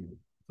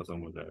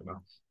ختم ہو جائے گا.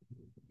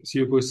 کسی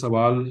کو کوئی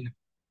سوال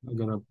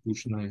اگر آپ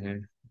پوچھنا ہے،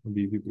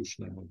 ابھی بھی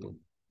پوچھنا ہے تو.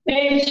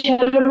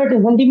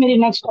 جلدی میری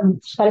نیکسٹ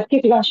سر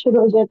کی کلاس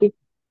شروع ہو جاتی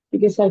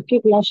کیونکہ سر کی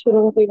کلاس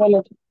شروع ہو گئی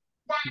غلط.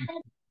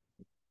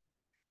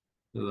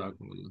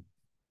 جزاکم اللہ.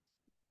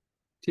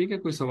 ٹھیک ہے.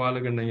 کوئی سوال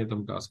اگر نہیں ہے تو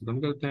ہم کلاس ختم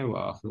کرتے ہیں.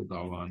 وآخر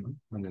دعوانا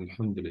ان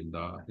الحمد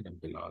للہ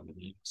رب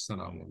العالمین.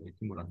 السلام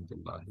علیکم ورحمۃ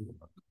اللہ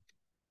وبرکاتہ.